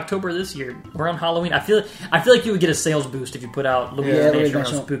 or the October this year. We're on Halloween. I feel like you would get a sales boost if you put out Luigi's Mansion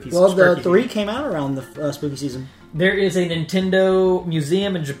around spooky. Well, the 3 came out around the spooky season. There is a Nintendo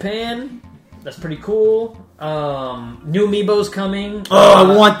museum in Japan. That's pretty cool. New Amiibos coming. Oh,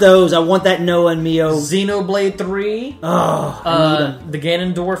 I want those. I want that Noah and Mio. Xenoblade 3. Oh, the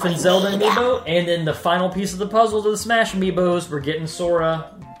Ganondorf and Zelda Amiibo. And then the final piece of the puzzle to the Smash Amiibos. We're getting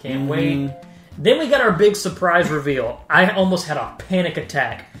Sora. Can't wait. Then we got our big surprise reveal. I almost had a panic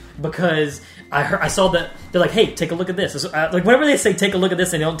attack because I saw that they're like, "Hey, take a look at this." Like whenever they say "take a look at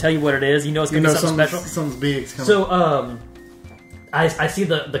this" and they don't tell you what it is, you know it's going to be something special. Something big. So, I see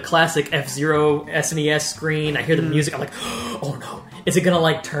the classic F-Zero SNES screen. I hear the music. I'm like, oh no, is it gonna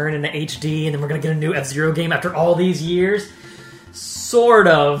like turn into HD and then we're gonna get a new F-Zero game after all these years? Sort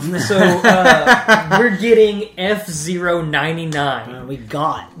of. So we're getting F-Zero 99. We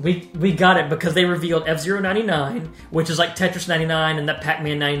got it because they revealed F-Zero 99, which is like Tetris 99 and that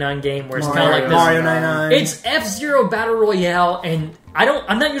Pac-Man 99 game where it's kind of like this. Mario 99. It's F-Zero Battle Royale, and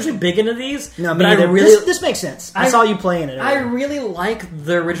I'm not usually big into these. No, but I really this makes sense. I saw you playing it. I really like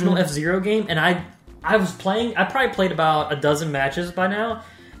the original F-Zero game, and I was playing. I probably played about a dozen matches by now.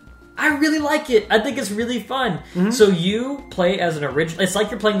 I really like it. I think it's really fun. So you play as an original. It's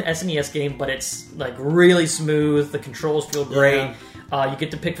like you're playing the SNES game, but it's like really smooth. The controls feel great. Yeah. You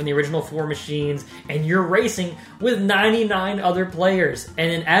get to pick from the original 4 machines, and you're racing with 99 other players. And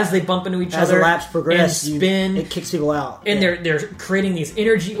then as they bump into each as other the laps progress, and spin, it kicks people out. And they're creating these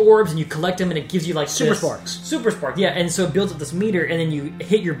energy orbs, and you collect them, and it gives you like Super Sparks. Super Spark, yeah. And so it builds up this meter, and then you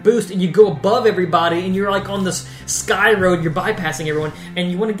hit your boost, and you go above everybody, and you're like on this sky road. You're bypassing everyone,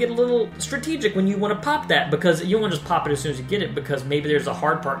 and you want to get a little strategic when you want to pop that, because you don't want to just pop it as soon as you get it, because maybe there's a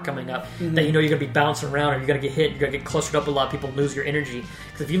hard part coming up that you know you're going to be bouncing around, or you're going to get hit, you're going to get clustered up with a lot of people and lose your energy.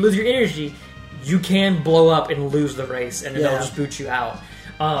 Because if you lose your energy, you can blow up and lose the race, and then they'll just boot you out.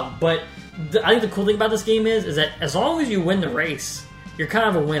 But I think the cool thing about this game is that as long as you win the race, you're kind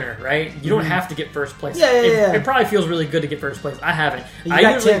of a winner, right? You don't have to get first place. It probably feels really good to get first place. I haven't. You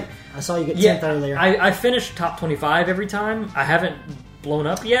got 10th. I saw you get 10th earlier. I finish top 25 every time. I haven't blown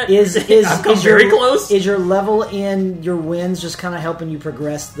up yet. I've come very close. Is your level and your wins just kind of helping you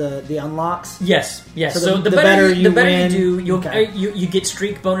progress the unlocks? Yes. So the better you do, you get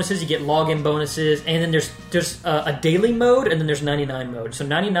streak bonuses, you get login bonuses, and then there's a daily mode, and then there's 99 mode. So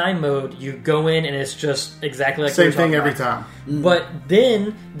 99 mode, you go in and it's just exactly like same thing every time. But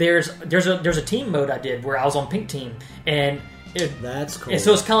then there's a team mode I did where I was on pink team, and that's cool. And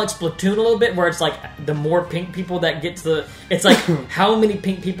so it's kind of like Splatoon a little bit, where it's like the more pink people that get to it's like how many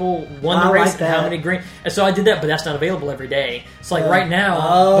pink people won the race and how many green. And so I did that, but that's not available every day. So like right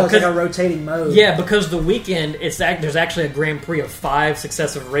now, because it's like a rotating mode. Yeah, because the weekend there's actually a Grand Prix of 5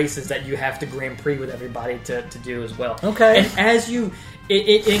 successive races that you have to Grand Prix with everybody to do as well. Okay, and as you.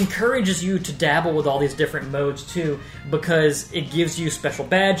 It encourages you to dabble with all these different modes too, because it gives you special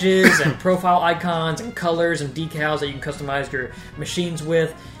badges and profile icons and colors and decals that you can customize your machines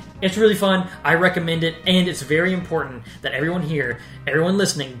with. It's really fun. I recommend it, and it's very important that everyone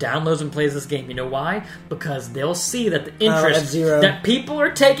listening, downloads and plays this game. You know why? Because they'll see that the interest that people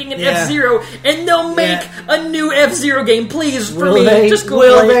are taking in F-Zero, and they'll make a new F-Zero game. Please, for me, just go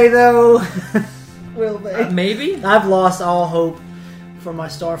will play. They though? Will they? Maybe. I've lost all hope for my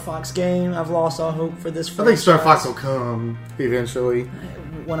Star Fox game. I've lost all hope for this franchise. I think Star Fox will come eventually.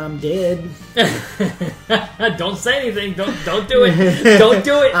 When I'm dead. Don't say anything. Don't do it. Don't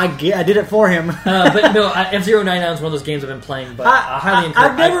do it. I did it for him. But no, F-Zero 99 is one of those games I've been playing, but I highly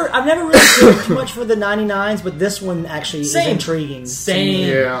encourage. I've never really cared too much for the 99s, but this one actually is intriguing.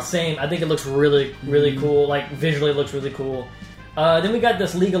 Same. I think it looks really, really cool. Like visually, it looks really cool. Then we got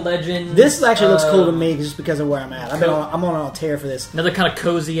this League of Legends. This actually looks cool to me just because of where I'm at. I'm on a tear for this. Another kind of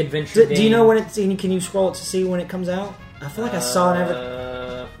cozy adventure game. Do you know when it's? Can you scroll it to see when it comes out? I feel like I saw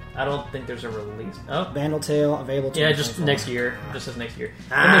it. I don't think there's a release. Oh, Vandal Tale available. Just next year. Just says next year.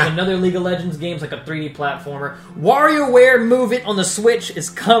 And there's another League of Legends game, it's like a 3D platformer. WarioWare Move It on the Switch is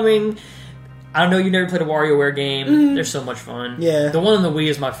coming. I know you never played a WarioWare game. They're so much fun. Yeah, the one on the Wii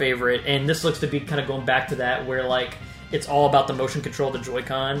is my favorite, and this looks to be kind of going back to that, where like. It's all about the motion control of the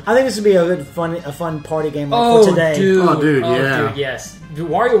Joy-Con. I think this would be a fun party game for today. Dude, yes.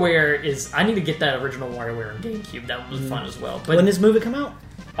 WarioWare is... I need to get that original WarioWare on GameCube. That was fun as well. But when does movie come out?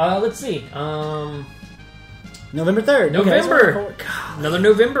 Let's see. November 3rd. November. Okay, another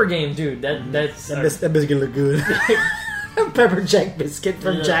November game, dude. That biscuit look good. Pepper Jack biscuit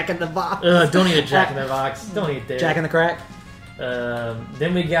from Jack in the Box. Don't eat a Jack in the Box. Don't eat there. Jack in the Crack.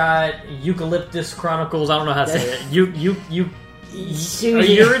 Then we got Eucalyptus Chronicles. I don't know how to say it.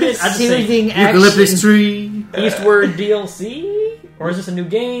 Soothing Eucalyptus tree. Eastward DLC? Or is this a new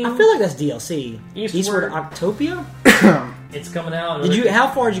game? I feel like that's DLC. Eastward Octopia? It's coming out.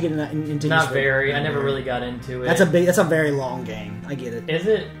 How far did you get into Not Eastward? very. I never really got into it. That's a very long game. I get it. Is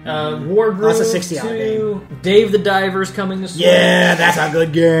it? War Groove That's a 60-hour game. Dave the Diver's coming this Yeah, that's a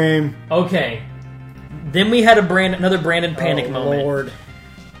good game. Okay. Then we had another Brandon Panic moment. Lord.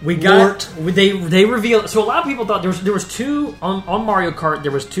 We got they revealed. So a lot of people thought there was two on Mario Kart.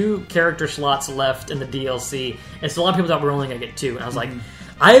 There was 2 character slots left in the DLC, and so a lot of people thought we were only going to get 2. And I was like,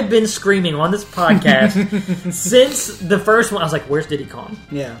 I have been screaming on this podcast since the first one. I was like, "Where's Diddy Kong?"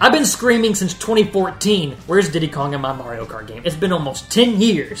 Yeah, I've been screaming since 2014. Where's Diddy Kong in my Mario Kart game? It's been almost 10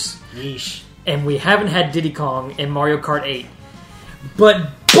 years, yeesh, and we haven't had Diddy Kong in Mario Kart 8. But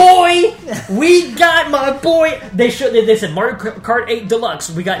boy, we got my boy. They said Mario Kart 8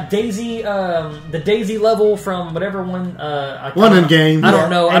 Deluxe. We got Daisy, the Daisy level from whatever one. London game. I don't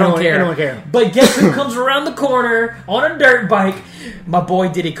know. I don't care. I don't care. But guess who comes around the corner on a dirt bike? My boy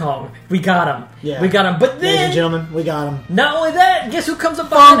Diddy Kong. We got him. Yeah. We got him. But then, ladies and gentlemen, we got him. Not only that, guess who comes up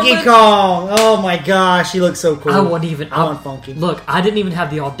behind Funky Kong. Oh my gosh, he looks so cool. I want Funky. Look, I didn't even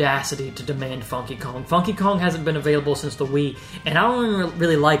have the audacity to demand Funky Kong. Funky Kong hasn't been available since the Wii, and I don't even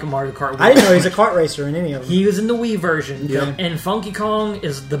really like Mario Kart Wii. I didn't know he's a kart racer in any of them. He was in the Wii version, okay. And Funky Kong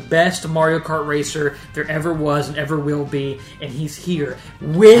is the best Mario Kart racer there ever was and ever will be, and he's here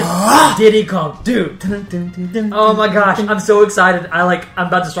with Diddy Kong, dude. Oh my gosh, I'm so excited! I'm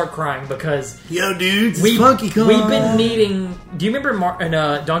about to start crying because dude, Funky Kong. We've been needing. Do you remember in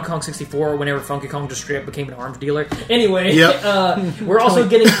Donkey Kong 64 whenever Funky Kong just straight up became an arms dealer? Anyway, we're also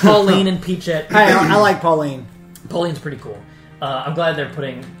getting Pauline and Peachette. I like Pauline. Pauline's pretty cool. I'm glad they're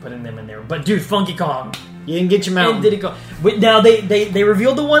putting them in there. But dude, Funky Kong, you didn't get your mountain. And Diddy Kong. Now they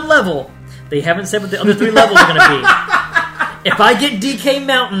revealed the one level. They haven't said what the other 3 levels are going to be. If I get DK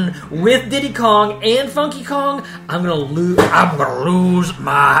Mountain with Diddy Kong and Funky Kong, I'm gonna lose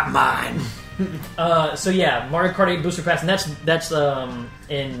my mind. So yeah, Mario Kart 8 Booster Pass, and that's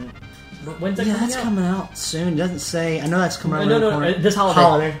in. When's that coming that's out? coming out soon. It doesn't say. I know that's coming out. No, this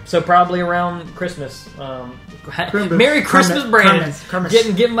holiday. So probably around Christmas. Merry Christmas, Brandon. Christmas.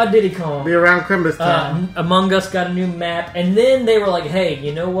 Getting my Diddy Kong. Be around Christmas time. Among Us got a new map, and then they were like, "Hey,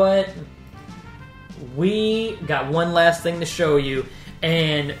 you know what? We got one last thing to show you."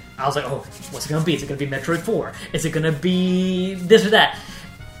 And I was like, "Oh, what's it gonna be? Is it gonna be Metroid 4? Is it gonna be this or that?"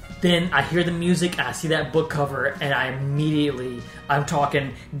 Then I hear the music, I see that book cover, and I'm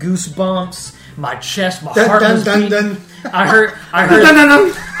talking goosebumps. My chest, my heart was beating. I heard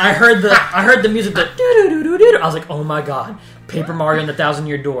the music. I was like, "Oh my god!" Paper Mario and the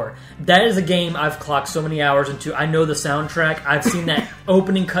Thousand-Year Door. That is a game I've clocked so many hours into. I know the soundtrack. I've seen that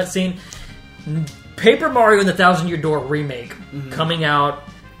opening cutscene. Paper Mario and the Thousand-Year Door remake coming out.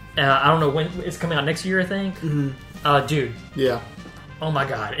 I don't know when it's coming out next year. I think. Dude. Yeah. Oh my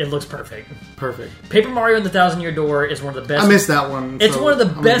god, it looks perfect. Perfect. Paper Mario and the Thousand-Year Door is one of the best. I missed that one. It's one of the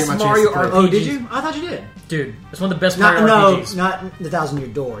best Mario RPGs. Oh, did you? I thought you did. Dude, it's one of the best Mario RPGs. No, not the Thousand-Year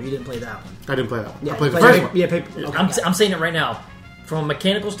Door. You didn't play that one. I didn't play that one. Yeah, I played the first one. Yeah, Paper. Okay, I'm saying it right now. From a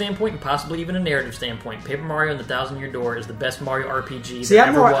mechanical standpoint and possibly even a narrative standpoint, Paper Mario and the Thousand-Year Door is the best Mario RPG See, that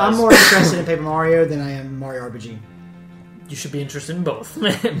I'm ever was. I'm more interested in Paper Mario than I am Mario RPG. You should be interested in both.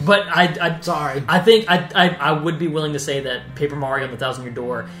 But Sorry. I think I would be willing to say that Paper Mario and the Thousand-Year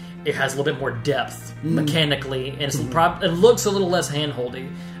Door, it has a little bit more depth mechanically, and it looks a little less hand-holdy.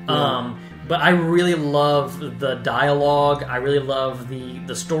 But I really love the dialogue. I really love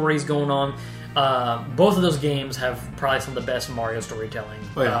the stories going on. Both of those games have probably some of the best Mario storytelling,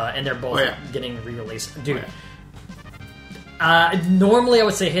 and they're both getting re-released. Dude, normally I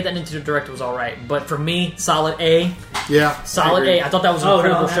would say, hey, that Nintendo Direct was alright, but for me, solid A. Yeah, solid A. I thought that was an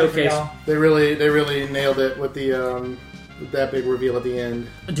incredible showcase. They really nailed it with the that big reveal at the end.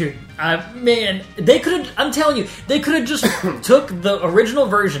 Dude, man, they could have, I'm telling you, they could have just took the original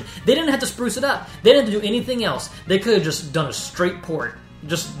version. They didn't have to spruce it up. They didn't have to do anything else. They could have just done a straight port.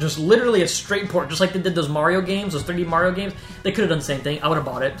 Just literally a straight port. Just like they did those Mario games, those 3D Mario games. They could have done the same thing. I would have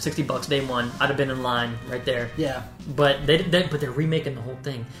bought it. $60 day one. I'd have been in line right there. Yeah. But they're remaking the whole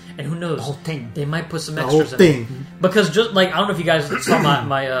thing. And who knows? The whole thing. They might put some The extras whole in thing. it. Because just like, I don't know if you guys saw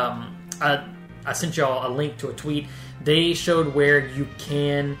I sent y'all a link to a tweet. They showed where you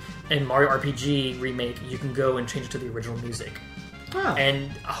can, in Mario RPG Remake, you can go and change it to the original music. Oh.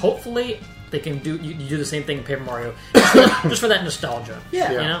 And hopefully they can do the same thing in Paper Mario, just for that nostalgia.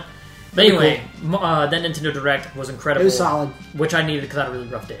 Yeah. You know? But anyway, that Nintendo Direct was incredible. It was solid. Which I needed because I had a really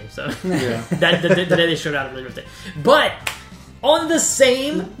rough day. So Yeah. the day they showed out a really rough day. But on the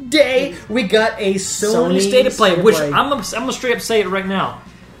same day, we got a Sony State of Play, which I'm gonna straight up say it right now.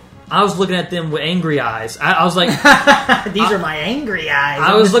 I was looking at them with angry eyes. I was like, "These are my angry eyes."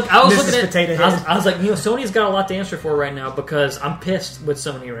 I was looking at. Potato Head. I was like, Sony's got a lot to answer for right now because I'm pissed with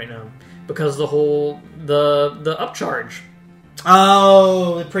Sony right now because the upcharge.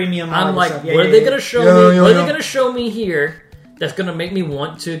 Oh, the premium. I'm like, stuff. what are they going to show me? What are they going to show me here that's going to make me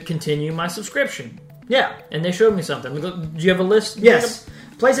want to continue my subscription? Yeah, and they showed me something. Do you have a list? Yes,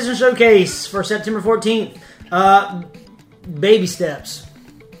 PlayStation Showcase for September 14th. Baby steps.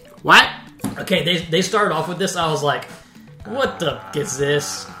 What? Okay, they started off with this. I was like, what the fuck is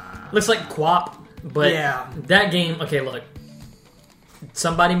this? Looks like Quap, but that game. Okay, look.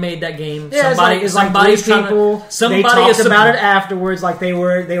 Somebody made that game. Yeah, somebody's people. Somebody talked about it afterwards, like they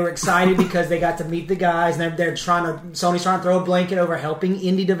were excited because they got to meet the guys, and Sony's trying to throw a blanket over helping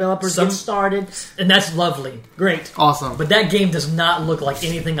indie developers get started, and that's lovely, great, awesome. But that game does not look like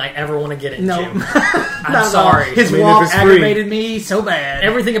anything I ever want to get into. No, I'm sorry. His walk aggravated me so bad.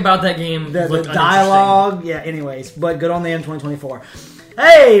 Everything about that game, the dialogue, yeah. Anyways, but good on them. 2024.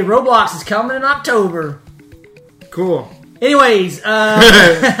 Hey, Roblox is coming in October. Cool. Anyways,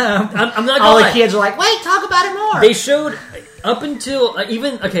 I'm not all the kids are like, wait, talk about it more. They showed up until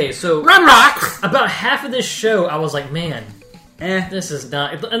so Run Rock. About half of this show, I was like, man, this is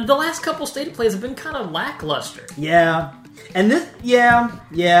not. And the last couple State of Plays have been kind of lackluster. Yeah, and this,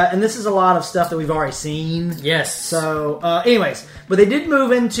 and this is a lot of stuff that we've already seen. Yes. So, anyways, but they did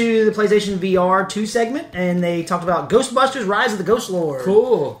move into the PlayStation VR 2 segment, and they talked about Ghostbusters: Rise of the Ghost Lord.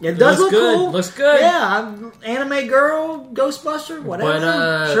 Cool. It does look good. cool. Looks good. Yeah, anime girl, Ghostbuster, whatever.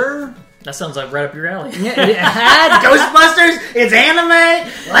 But, sure. That sounds like right up your alley. Yeah, Ghostbusters. It's anime.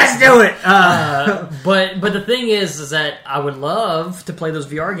 Let's do it. But the thing is that I would love to play those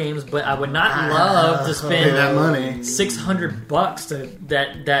VR games, but I would not love to spend that money. $600 to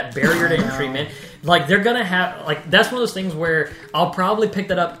that barrier to entry, man. Like they're gonna have that's one of those things where I'll probably pick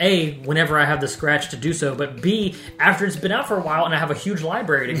that up A, whenever I have the scratch to do so, but B, after it's been out for a while and I have a huge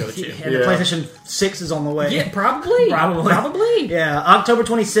library to go to. And the PlayStation 6 is on the way. Yeah, probably. Yeah, October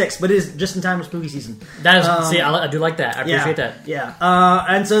 26th. But it is just in time for spooky season. That is, I do like that. I appreciate that. Yeah.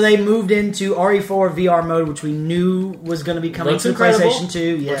 And so they moved into RE4 VR mode, which we knew was going to be coming to PlayStation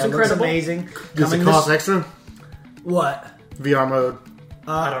 2. Yeah, looks amazing. Does it cost extra? What? VR mode.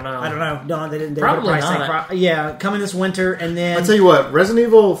 I don't know. No, they didn't. Probably price not. tag. Coming this winter, and then I tell you what, Resident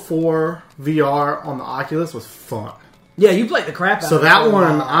Evil 4 VR on the Oculus was fun. Yeah, you played the crap out of it. So that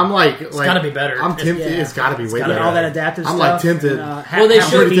one, I'm like... It's got to be better. I'm tempted. It's got to be way better. All that adaptive I'm stuff. like tempted. Well, they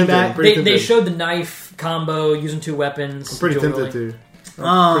showed they showed the knife combo using 2 weapons. I'm pretty tempted to.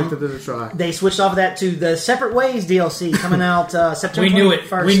 I'm pretty tempted to try. They switched off of that to the Separate Ways DLC coming out September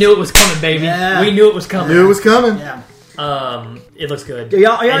 21st. We knew it was coming, baby. Yeah. We knew it was coming. Yeah. It looks good. Are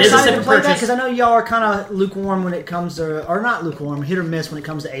y'all it excited to play that? Because I know y'all are kind of lukewarm when it comes to... Or not lukewarm, hit or miss when it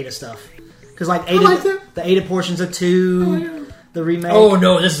comes to Ada stuff. Because like Ada, the Ada portions of 2... The remake. Oh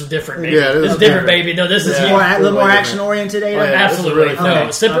no, this is different, baby. Yeah, this is different, baby. No, this is a little more action oriented. Absolutely, no.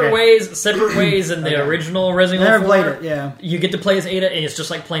 Okay. Separate ways, and the original Resident Evil 4. Never played it. Yeah, you get to play as Ada, and it's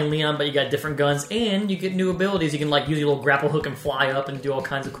just like playing Leon, but you got different guns, and you get new abilities. You can like use your little grapple hook and fly up and do all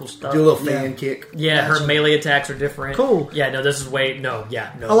kinds of cool stuff. Do a little fan kick. Yeah, her melee attacks are different. Cool. Yeah, no, this is no.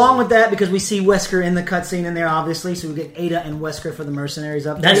 Along with that, because we see Wesker in the cutscene in there, obviously, so we get Ada and Wesker for the mercenaries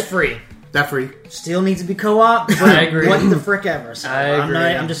up there. That's free. That free. Still needs to be co-op. I agree. What the frick ever. So I agree.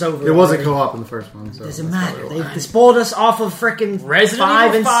 I'm just over it. It wasn't co-op in the first one. So doesn't matter. They spoiled us off of frickin' Resident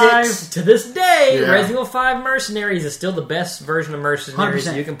 5 Evil and 5. 6. To this day, Yeah. Resident Evil 5 Mercenaries is still the best version of Mercenaries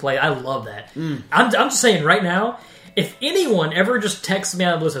 100%. you can play. I love that. I'm just saying right now, if anyone ever just texts me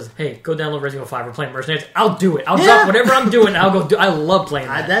out of the blue and says, hey, go download Resident Evil 5, we're playing Mercenaries, I'll do it. I'll drop whatever I'm doing, I'll go do I love playing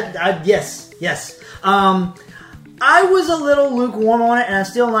that. Yes. I was a little lukewarm on it, and I'm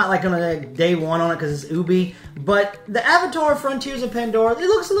still not like on a day one on it because it's Ubi. But the Avatar: Frontiers of Pandora, it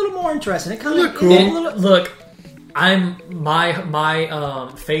looks a little more interesting. It kind of cool. Look,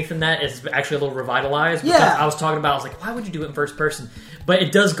 my faith in that is actually a little revitalized. Because I was talking about, I was like, why would you do it in first person? But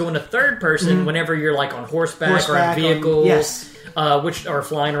it does go into third person whenever you're like on horseback or in vehicles, which are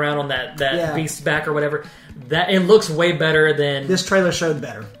flying around on that beast's back or whatever. That it looks way better than this trailer showed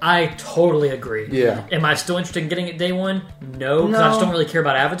better. I totally agree. Yeah. Am I still interested in getting it day one? No, because I just don't really care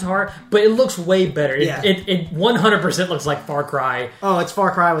about Avatar. But it looks way better. It 100% looks like Far Cry. Oh, it's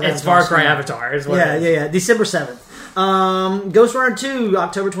Far Cry with It's Avatar. Far Cry Avatar. Is what it is. Yeah. December 7th. Ghost Runner 2,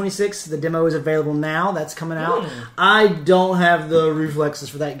 October 26th. The demo is available now. That's coming out. I don't have the reflexes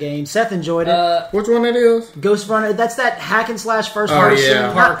for that game. Seth enjoyed it. Which one that is? Ghost Runner. That's that hack and slash first person.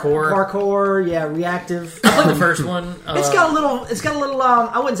 Yeah. Parkour. Yeah, reactive. I played the first one. It's got a little.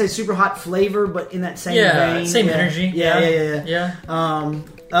 I wouldn't say super hot flavor, but in that same vein. Same energy. Yeah.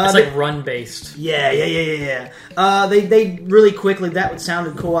 It's like run based. Yeah. They really quickly, that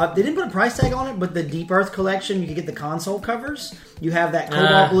sounded cool. They didn't put a price tag on it, but the Deep Earth collection, you could get the console covers. You have that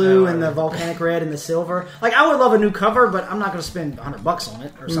cobalt blue and the volcanic red and the silver. Like, I would love a new cover, but I'm not going to spend $100 on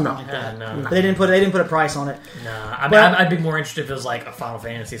it or something like that. No. But they didn't put a price on it. Nah, I'd be more interested if it was like a Final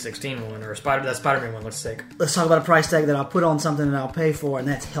Fantasy 16 one or that Spider-Man one looks sick. Let's talk about a price tag that I'll put on something that I'll pay for, and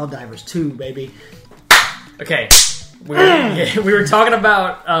that's Helldivers 2, baby. Okay. We were talking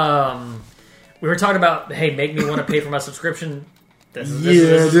about hey, make me want to pay for my subscription. This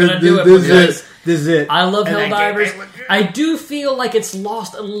is gonna do it because this is it. I love Helldivers. I do feel like it's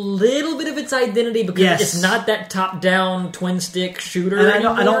lost a little bit of its identity because it's not that top-down twin stick shooter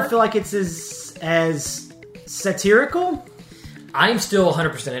anymore. I don't feel like it's as satirical. I'm still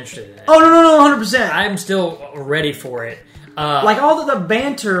 100% interested in it. Oh no, 100%. I'm still ready for it. Like all the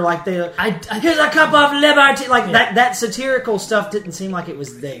banter, like here's a cup of liberty, like that satirical stuff didn't seem like it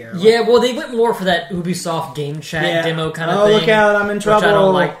was there. Like, well, they went more for that Ubisoft game chat demo kind of thing. Oh, look out! I'm in trouble. Which I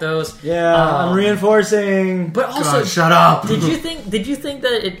don't like those. Yeah, I'm reinforcing. But also, God, shut up. Did you think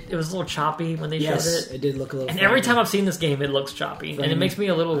that it was a little choppy when they showed it? It did look a little. And funny. every time I've seen this game, it looks choppy, and it makes me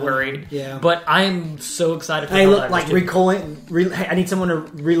a little worried. Yeah. But I'm so excited for Hey, look, Helldivers like 2. recoiling. I need someone to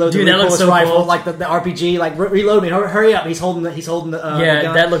reload the that looks recoilless so rifle, cool. like the RPG. Like reload me, hurry up! He's holding the. Gun.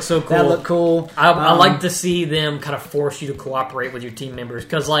 That looks so cool. That looked cool. I like to see them kind of force you to cooperate with your team members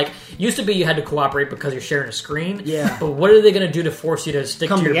because, like, used to be you had to cooperate because you're sharing a screen. Yeah. But what are they going to do to force you to stick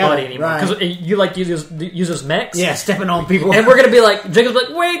to your buddy anymore? Right. Because you like use those mechs. Yeah, stepping on people. And we're going to be like, Jacob's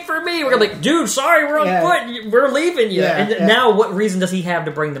like, wait for me. We're going to be like, dude, sorry, we're on foot. We're leaving you. And now, what reason does he have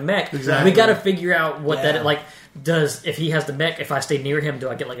to bring the mech? Exactly. We got to figure out what that like. If he has the mech, if I stay near him, do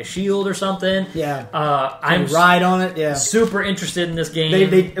I get like a shield or something? Yeah. I'm ride on it. Yeah. super interested in this game.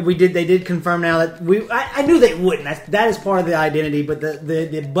 They did confirm now that I knew they wouldn't. that is part of the identity, but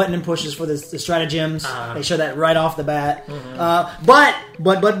the button and pushes for the stratagems, they show that right off the bat. But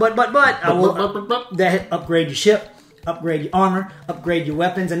I will that upgrade your ship. upgrade your armor, upgrade your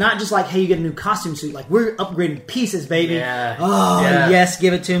weapons, and not just like, hey, you get a new costume suit. Like, we're upgrading pieces, baby. Yeah. Oh, Yeah. yes,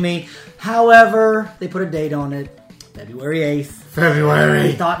 give it to me. However, they put a date on it. February 8th. February.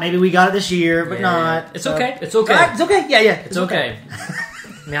 We thought maybe we got it this year, but not. It's So- okay. It's okay. All right, it's okay. Yeah. It's okay.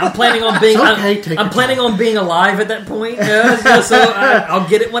 I mean, I'm planning on being. I'm planning on being alive at that point, so I'll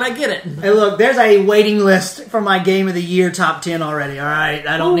get it when I get it. Hey, look, there's a waiting list for my Game of the Year top 10 already. All right,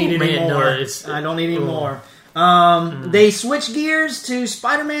 I don't need any more. I don't need any more. They switched gears to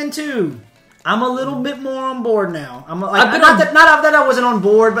Spider-Man 2. I'm a little bit more on board now. I'm like, not that I wasn't on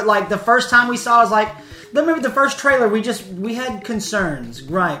board, but like the first time we saw, I was like, remember the first trailer? We had concerns,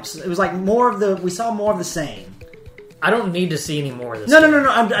 gripes. It was like we saw more of the same. I don't need to see any more of this.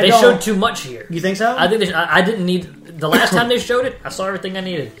 No. They showed too much here. You think so? I think I didn't need. The last time they showed it, I saw everything I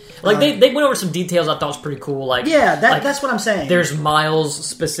needed. Like they went over some details I thought was pretty cool. Like that's what I'm saying. There's Miles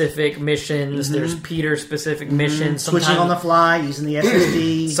specific missions. Mm-hmm. There's Peter specific missions. Switching on the fly using the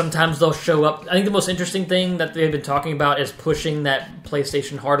SSD. Sometimes they'll show up. I think the most interesting thing that they've been talking about is pushing that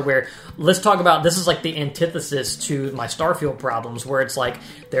PlayStation hardware. Let's talk about this is like the antithesis to my Starfield problems, where it's like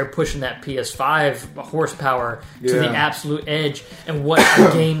they're pushing that PS5 horsepower to the absolute edge, and what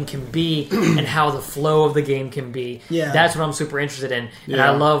a game can be, and how the flow of the game can be. Yeah, that's what I'm super interested in, and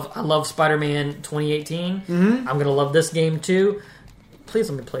I love Spider-Man 2018. I'm gonna love this game too. Please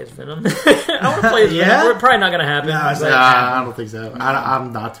let me play as Venom. I want to play as Venom. We're probably not going to happen. No, I don't think so.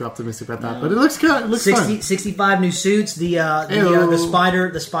 I'm not too optimistic about that, but it looks good. It looks 65 new suits. The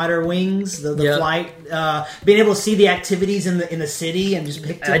spider wings, the flight, being able to see the activities in the city and just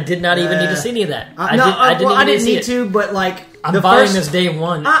pick. I did not even need to see any of that. I didn't need to, but like I'm buying this day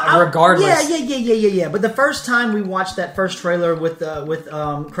one, regardless. Yeah. But the first time we watched that first trailer with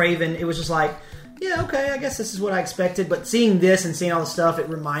Craven, it was just like. Yeah, okay, I guess this is what I expected, but seeing this and seeing all the stuff, it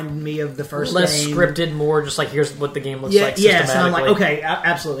reminded me of the first Less game. scripted, more just like, here's what the game looks like systematically. Yeah, so I'm like, okay,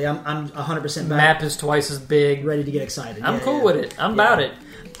 absolutely, I'm 100% back. Map is twice as big. Ready to get excited. I'm cool with it. I'm about it.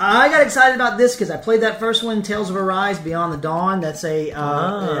 I got excited about this because I played that first one, Tales of Arise Beyond the Dawn. That's I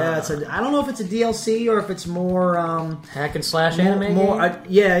don't know if it's a DLC or if it's more hack and slash anime. But right up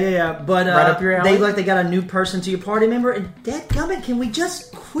your alley. They got a new person to your party member, and dadgummit, can we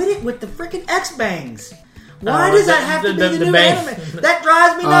just quit it with the freaking X-Bangs? Why does that have to be the new anime? That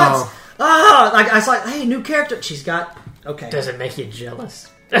drives me nuts. Like I was like, hey, new character. She's got Does it make you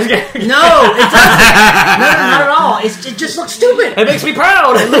jealous? No, it doesn't. No, not at all. It just looks stupid. It makes me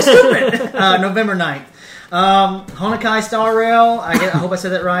proud. It looks stupid. November 9th. Honkai Star Rail. I hope I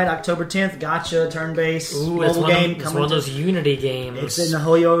said that right. October 10th. Gotcha. Turn-based mobile game. It's one of those Unity games. It's in the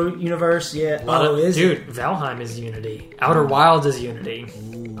Hoyo universe. Yeah. Dude, Valheim is Unity. Outer Wilds is Unity.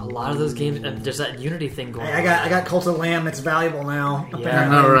 A lot of those games. There's that Unity thing going on. I got Cult of the Lamb. It's valuable now. Yeah, I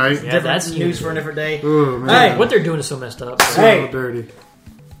know, right? Yeah, that's news Unity. for a different day. Ooh, man. Hey, what they're doing is so messed up. So dirty.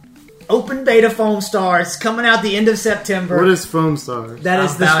 Open beta Foam Stars coming out the end of September. What is Foam Stars?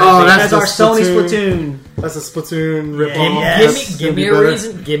 That's that's our Sony Splatoon. That's a Splatoon ripoff. Yes. Give me a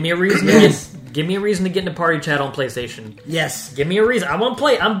reason. Give me a reason. Give me a reason to get into party chat on PlayStation. Yes. Give me a reason. I want to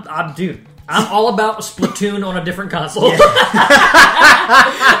play. I'm all about Splatoon on a different console.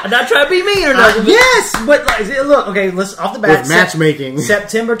 I'm not trying to be mean or nothing. Yes, but look. Okay, let's off the bat. With matchmaking.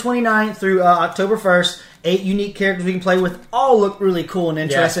 September 29th through October 1st. 8 unique characters we can play with. All look really cool and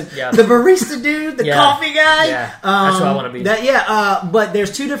interesting. Yeah. The barista dude, the coffee guy. Yeah, that's what I want to be. But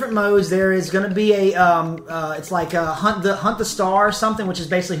there's 2 different modes. There is going to be a it's like a hunt the star or something, which is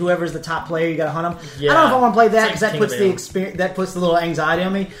basically whoever's the top player. You got to hunt them. Yeah. I don't know if I want to play that because like that puts the experience, that puts the little anxiety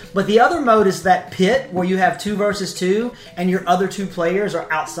on me. But the other mode is that pit where you have 2 versus 2, and your other 2 players are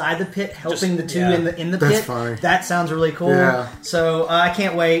outside the pit helping the 2 in the pit. That's funny. That sounds really cool. Yeah. So I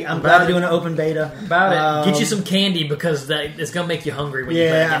can't wait. I'm glad they're doing an open beta about it. Get you some candy because it's gonna make you hungry when you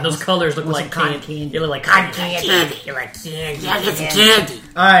play it. Those colors look like candy. You look like cotton candy. You like candy. Yeah, get some candy.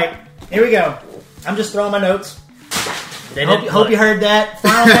 All right, here we go. I'm just throwing my notes. Hope you heard that.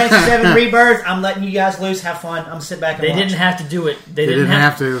 Final Fantasy VII Rebirth. I'm letting you guys loose. Have fun. I'm sit back and watch. They didn't have to do it. They didn't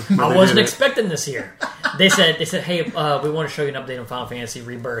have to. I wasn't expecting this here. They said, hey, we want to show you an update on Final Fantasy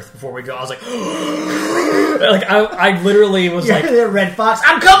Rebirth before we go. I was like, I literally was like, Red Fox.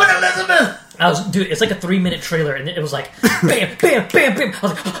 I'm coming, Elizabeth. Dude, it's like a 3-minute trailer, and it was like, bam, bam, bam, bam. I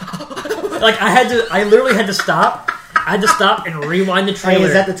was like, I literally had to stop. I had to stop and rewind the trailer. Hey,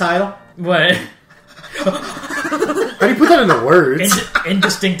 is that the title? What? How do you put that into words?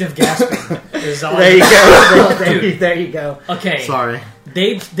 Indistinctive gasping. There you go. There you go. Okay. Sorry.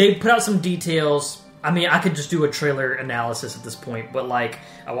 They put out some details. I mean, I could just do a trailer analysis at this point, but I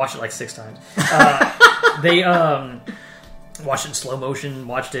watched it 6 times. They watched it in slow motion,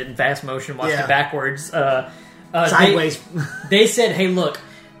 watched it in fast motion, watched it backwards. sideways. They said, hey, look,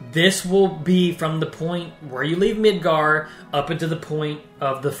 this will be from the point where you leave Midgar up into the point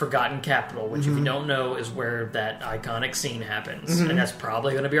of the Forgotten Capital, which, if you don't know, is where that iconic scene happens. And that's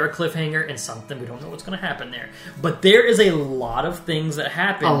probably going to be our cliffhanger and something we don't know what's going to happen there. But there is a lot of things that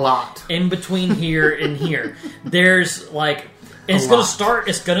happen. A lot. In between here and here. There's, like... It's going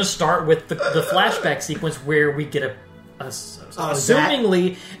to start with the flashback sequence where we get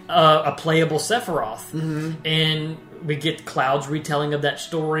assumingly a playable Sephiroth. And... we get Cloud's retelling of that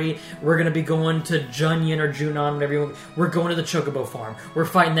story. We're going to be going to Junyan or Junon, whatever you want. We're going to the Chocobo farm. We're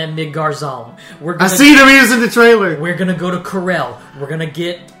fighting that Midgar Zalem. I see them using the trailer. We're going to go to Corel. We're going to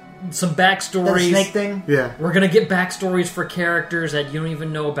get some backstories. That snake thing? Yeah. We're going to get backstories for characters that you don't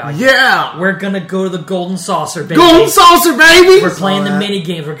even know about. Yeah. We're going to go to the Golden Saucer, baby. Golden Saucer, baby! We're playing the mini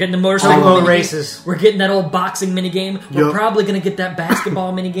games. We're getting the motorcycle races. We're getting that old boxing mini game. We're probably going to get that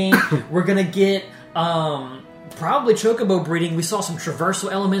basketball mini game. We're going to get... probably Chocobo breeding. We saw some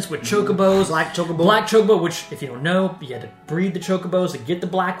traversal elements with Chocobos. Black Chocobo, which, if you don't know, you had to breed the Chocobos to get the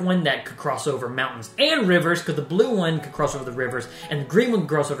black one that could cross over mountains and rivers, because the blue one could cross over the rivers, and the green one could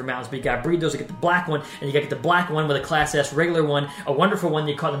cross over mountains, but you gotta breed those to get the black one, and you gotta get the black one with a Class S regular one, a wonderful one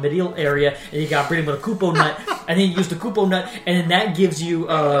that you caught in the medieval area, and you gotta breed them with a Kupo nut, and then you use the Kupo nut, and then that gives you...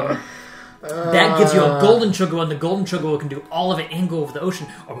 that gives you a golden chocobo, and the golden chocobo can do all of it and go over the ocean.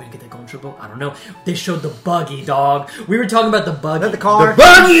 Are we gonna get that golden chocobo? I don't know. They showed the buggy, dog. We were talking about the buggy. Is that the car? The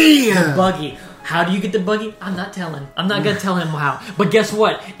buggy! The buggy. How do you get the buggy? I'm not telling. I'm not gonna tell him how. But guess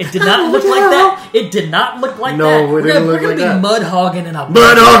what? It did not look like that. It did not look like that. We're gonna be mud hogging in a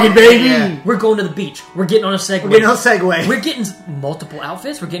mud hogging, baby. Yeah. We're going to the beach. We're getting on a Segway. We're getting multiple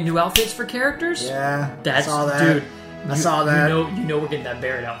outfits. We're getting new outfits for characters. Yeah, that's I saw that. Dude. I saw that. You know we're getting that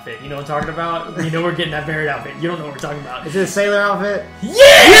Barrett outfit. You know what I'm talking about? You know we're getting that Barrett outfit. You don't know what we're talking about. Is it a sailor outfit? Yeah!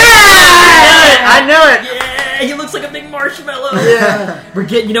 I knew it! Yeah! He looks like a big marshmallow. Yeah. we're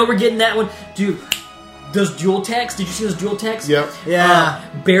getting that one. Dude, those dual techs, did you see those dual techs? Yep. Yeah.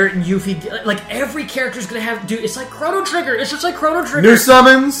 Barrett and Yuffie, like every character's gonna have, dude, it's like Chrono Trigger. It's just like Chrono Trigger. New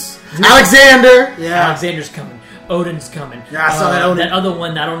summons. Alexander. Yeah. Alexander's coming. Odin's coming. Yeah, I saw that Odin. That other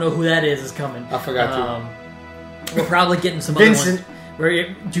one, I don't know who that is coming. I forgot to. We're probably getting some Vincent. other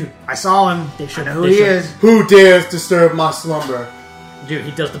ones. Dude, I saw him. They should I know who he is. Who dares disturb my slumber? Dude,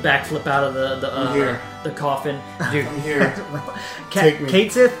 he does the backflip out of the coffin. Dude, I'm here.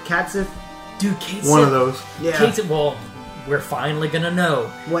 Kate Sith? Dude, Kate One Sith. of those. Yeah. Kate Sith, well, we're finally gonna know.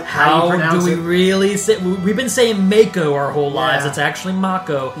 How you pronounce do we really say? We've been saying Mako our whole lives. Yeah. It's actually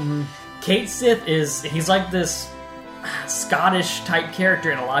Mako. Mm-hmm. Kate Sith he's like this Scottish type character,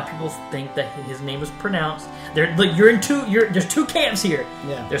 and a lot of people think that his name is pronounced. There's two camps here.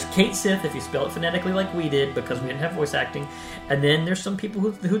 Yeah. There's Kate Sith if you spell it phonetically like we did because we didn't have voice acting, and then there's some people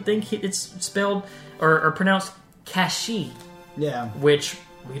who think it's spelled or pronounced Kashi. Yeah. Which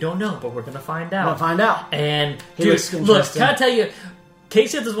we don't know, but we're gonna find out. And dude, look, can I tell you, Kate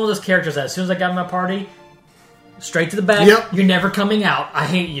Sith is one of those characters that as soon as I got in my party, straight to the back. Yep. You're never coming out. I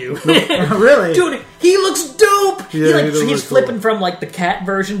hate you. Really? Dude, he looks dope. Yeah, he's flipping from like the cat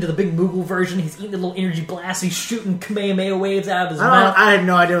version to the big Moogle version. He's eating the little energy blast. He's shooting Kamehameha waves out of his mouth. I had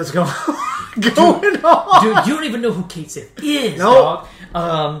no idea what's going on. Dude, you don't even know who Kate Sith is, Nope.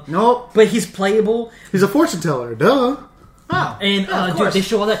 dog. Nope. But he's playable. He's a fortune teller. Duh. Oh. And dude, they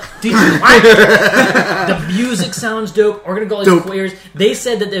show all that. Dude, the music sounds dope. We're gonna go all these players. They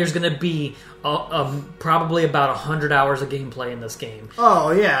said that there's gonna be probably about 100 hours of gameplay in this game.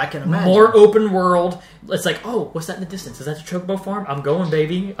 Oh yeah, I can imagine. More open world. It's like, oh, what's that in the distance? Is that the Chocobo farm? I'm going,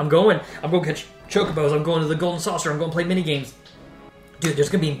 baby. I'm going catch Chocobos. I'm going to the Golden Saucer. I'm going to play mini games. Dude, there's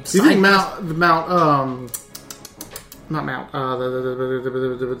gonna be. Do you think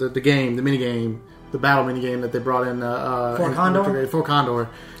the game, the mini game, the battle mini game that they brought in Fort Condor? Fort Condor.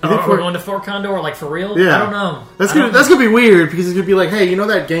 We're going to Fort Condor, like for real? Yeah. I don't know. That's gonna be weird because it's gonna be like, hey, you know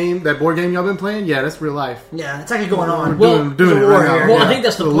that game, that board game y'all been playing? Yeah, that's real life. Yeah, it's actually going on. Doing it right now. Well, yeah. I think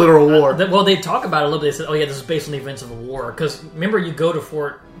that's the literal war. Well, they talk about it a little bit. They said, oh yeah, this is based on the events of a war. Because remember, you go to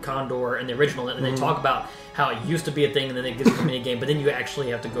Fort Condor in the original, and they talk about how it used to be a thing, and then it gets a mini game. But then you actually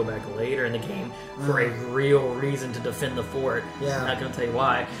have to go back later in the game for a real reason to defend the fort. Yeah. I'm not going to tell you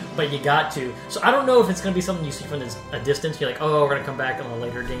why, but you got to. So I don't know if it's going to be something you see from a distance. You're like, oh, we're going to come back on a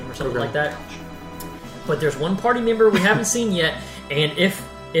later game or something like that. But there's one party member we haven't seen yet, and if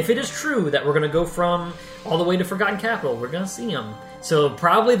it is true that we're going to go from all the way to Forgotten Capital, we're going to see him. So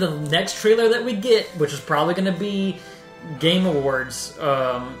probably the next trailer that we get, which is probably going to be Game Awards,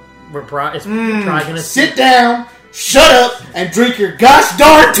 we're probably going to sit down, shut up, and drink your gosh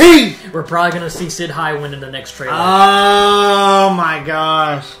darn tea. We're probably going to see Sid Highwind in the next trailer. Oh my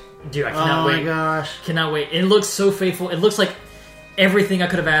gosh! Dude, I cannot wait. Oh my gosh. Cannot wait. It looks so faithful. It looks like everything I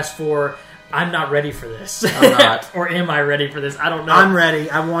could have asked for. I'm not ready for this. I'm not. Or am I ready for this? I don't know. I'm ready.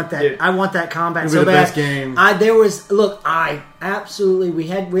 I want that. Dude. I want that combat It'll so be the bad. best game. I absolutely. We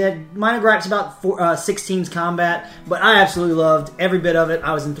had minor gripes about 6 teams combat, but I absolutely loved every bit of it.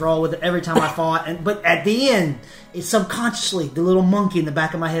 I was enthralled with it every time I fought. But at the end, it's subconsciously the little monkey in the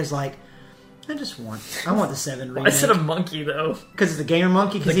back of my head is like, I want the 7 remake. I said a monkey though. Because it's the gamer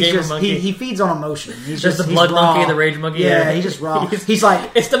monkey. Because The gamer monkey. he feeds on emotion. He's There's just the blood raw. monkey, the rage monkey. Yeah, he's just raw. He's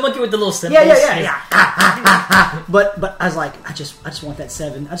like, it's the monkey with the little symbols. yeah. But I was like, I just want that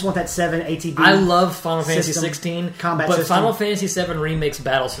 7. I just want that 7 ATB. I love Final Fantasy System, 16, combat but system. Final Fantasy 7 Remake's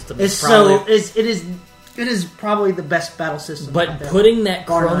battle system It's is probably... it is probably the best battle system. But out there. putting that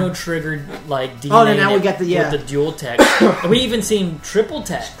Bar none. chrono triggered like DNA Oh, now in we got the- with the dual text. And we even seen triple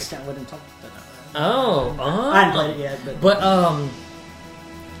text. Can't let him talk. Oh, I haven't played it yet, but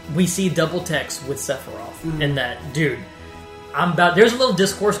we see double text with Sephiroth, and that dude. There's a little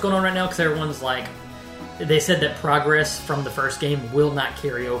discourse going on right now because everyone's like, they said that progress from the first game will not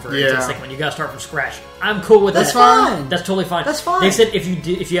carry over into the second one. You got to start from scratch. I'm cool with That's that. fine. That's totally fine. That's fine. They said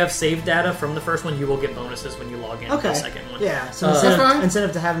if you have saved data from the first one, you will get bonuses when you log in to the second one. Yeah, so That's fine.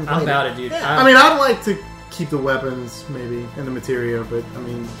 incentive to have him play I'm about it, dude. Yeah. I mean, I'd like to keep the weapons maybe and the materia, but I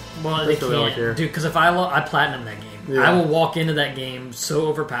mean, Well, they that's really all I can't, care. dude. Because if I platinum that game, Yeah. I will walk into that game so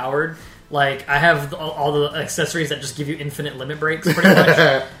overpowered. Like I have all the accessories that just give you infinite limit breaks, pretty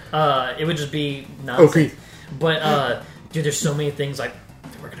much. It would just be nonsense. OP. But dude, there's so many things like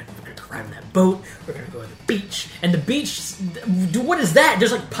we're gonna ride on that boat. We're gonna go to the beach, and the beach. Dude, what is that?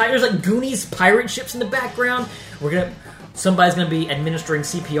 There's like Goonies pirate ships in the background. Somebody's going to be administering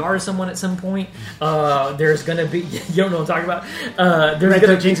CPR to someone at some point. There's going to be... You don't know what I'm talking about. There's Red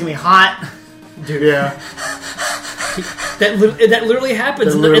 13's going to be hot. Dude, Yeah. that literally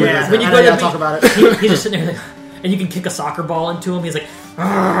happens. That literally happens. When you I go know to y'all the talk about beach, he's just sitting there like... And you can kick a soccer ball into him. He's like...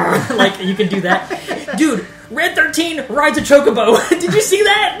 like, you can do that. Dude, Red 13 rides a chocobo. Did you see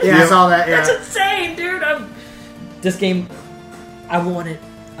that? Yeah, I saw that, yeah. That's insane, dude. This game... I want it.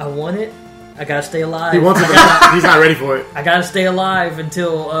 I gotta stay alive. He wants it, but he's not ready for it. I gotta stay alive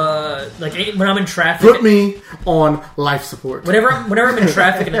until when I'm in traffic. Put me on life support. Whenever I'm in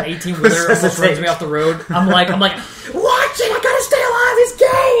traffic and an 18-wheeler almost runs me off the road, I'm like, watch it! I gotta stay alive. These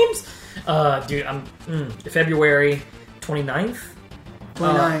games, dude. I'm February 29th.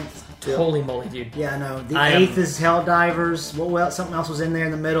 29th. Holy moly, dude! Yeah, I know. The 8th is Helldivers. Well, something else was in there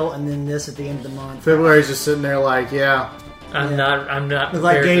in the middle, and then this at the end of the month. February's just sitting there like, yeah. I'm not. Look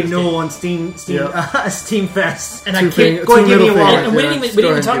like prepared Gabe for this Newell game. on Steam Fest. And I Two can't. Go ahead, give me a middle wallet. fingers, And we yeah. didn't Go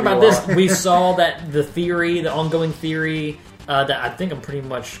even ahead talk and give about me a this. wallet. We saw that the ongoing theory that I think I'm pretty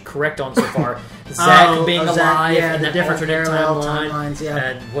much correct on so far. Zach being Zach, alive yeah, and the that different alternate parallel timeline. timelines, yeah.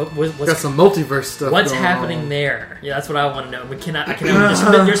 And what's Got some multiverse stuff. what's going happening on. there? Yeah, that's what I want to know. I cannot.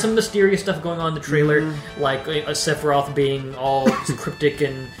 There's some mysterious stuff going on in the trailer, like Sephiroth being all cryptic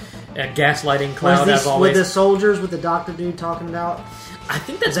and gaslighting Cloud as With always. the soldiers, with the doctor dude talking about. I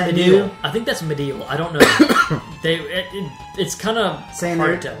think that's that medieval. new? I think that's medieval. I don't know. It's kind of Saying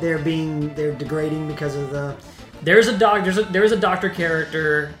hard to tell. they're degrading because of the. There's a doctor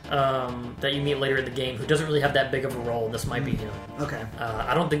character that you meet later in the game who doesn't really have that big of a role. This might be him. Okay,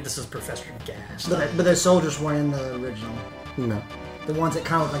 I don't think this is Professor Gas. but the soldiers weren't in the original. No. The ones that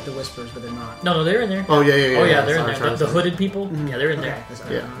kind of look like the Whispers, but they're not. No, they're in there. Oh, yeah. Oh yeah, they're Sorry, in there. The hooded people. Yeah, they're in there. That's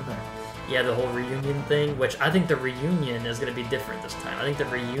Yeah. Okay. Yeah, the whole reunion thing, which I think the reunion is going to be different this time. I think the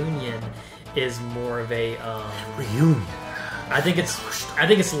reunion is more of a Reunion. I think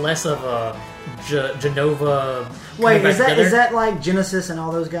it's less of a Genova. Wait, coming back is together. that like Genesis and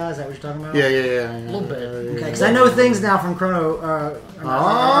all those guys? Is that what you're talking about? Yeah. A little bit. Okay, because I know things now from Chrono.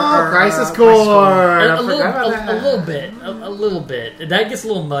 Crisis Core. A I forgot about that. little bit. That gets a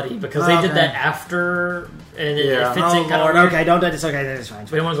little muddy because they did Okay. that after, and it Yeah. fits in kind Lord, of weird. okay, don't do this. Okay, that's fine.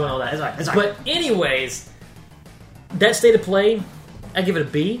 We don't want to go into all that. It's fine, it's fine. But anyways, that state of play, I give it a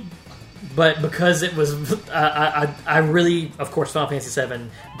B. But because it was, I really, of course, Final Fantasy VII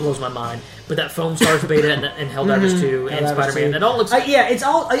blows my mind. But that Foam Stars beta and Helldivers 2 and Helldivers Spider-Man, 2. it all looks... Yeah, it's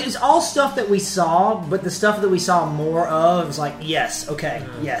all stuff that we saw, but the stuff that we saw more of is like, yes, okay,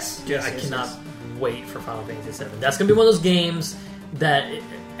 yes. Dude, yes, I yes, cannot yes. wait for Final Fantasy VII. That's going to be one of those games that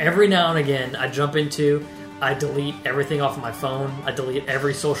every now and again I jump into. I delete everything off of my phone. I delete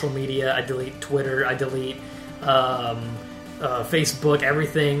every social media. I delete Twitter. I delete Facebook,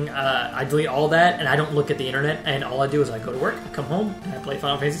 everything. I delete all that, and I don't look at the internet. And all I do is I go to work, I come home, and I play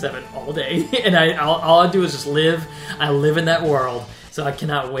Final Fantasy VII all day. And all I do is just live. I live in that world. So I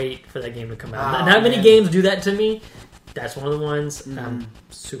cannot wait for that game to come out. Oh, Not many man. games do that to me. That's one of the ones. I'm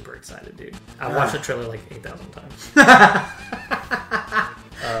super excited, dude. I watched the trailer like 8,000 times.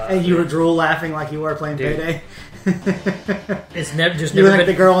 And you were drool laughing like you were playing Dude. Payday. It's never just You never were like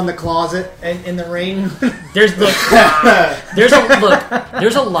been. the girl in the closet and in the ring. There's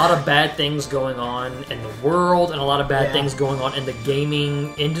a lot of bad things going on in the world, and a lot of bad things going on in the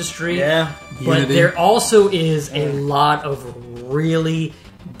gaming industry. Yeah. But Unity. there also is a lot of really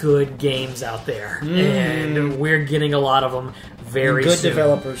good games out there, and we're getting a lot of them very Good soon.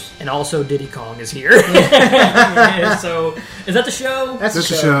 developers. And also Diddy Kong is here. So, is that the show? That's This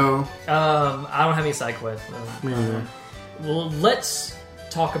the is a show. I don't have any side quests. Me neither. Well, let's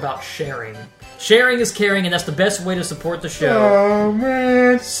talk about sharing. Sharing is caring, and that's the best way to support the show. Oh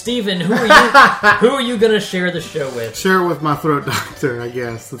man! Steven, who are you? Who are you gonna share the show with? Share it with my throat doctor, I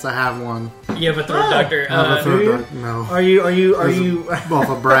guess, since I have one. You have a throat doctor. I have a do you? throat doctor. No. Are you? Off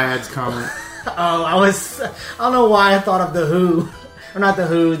of Brad's comment. Oh, I don't know why I thought of the Who, or not the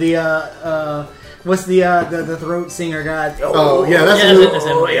Who. What's the throat singer guy? Oh, yeah, that's Yeah, Who. that's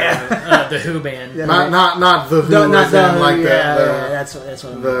him. The Who band. Yeah. Not the Who. No, not as the in, Who. like Yeah, the that's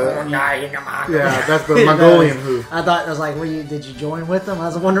what I'm yeah, that's the Mongolian Who. I thought I was like, did you join with them? I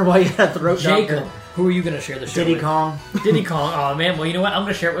was wondering why you had a throat Jacob, doctor. who are you gonna share the show Diddy with? Kong. Diddy Kong. Oh man, well you know what? I'm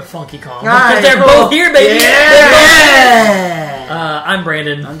gonna share it with Funky Kong. All right, Because they're cool. both here, baby. Yeah. I'm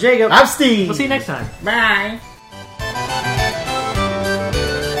Brandon. I'm Jacob. I'm Steve. We'll see you next time. Bye.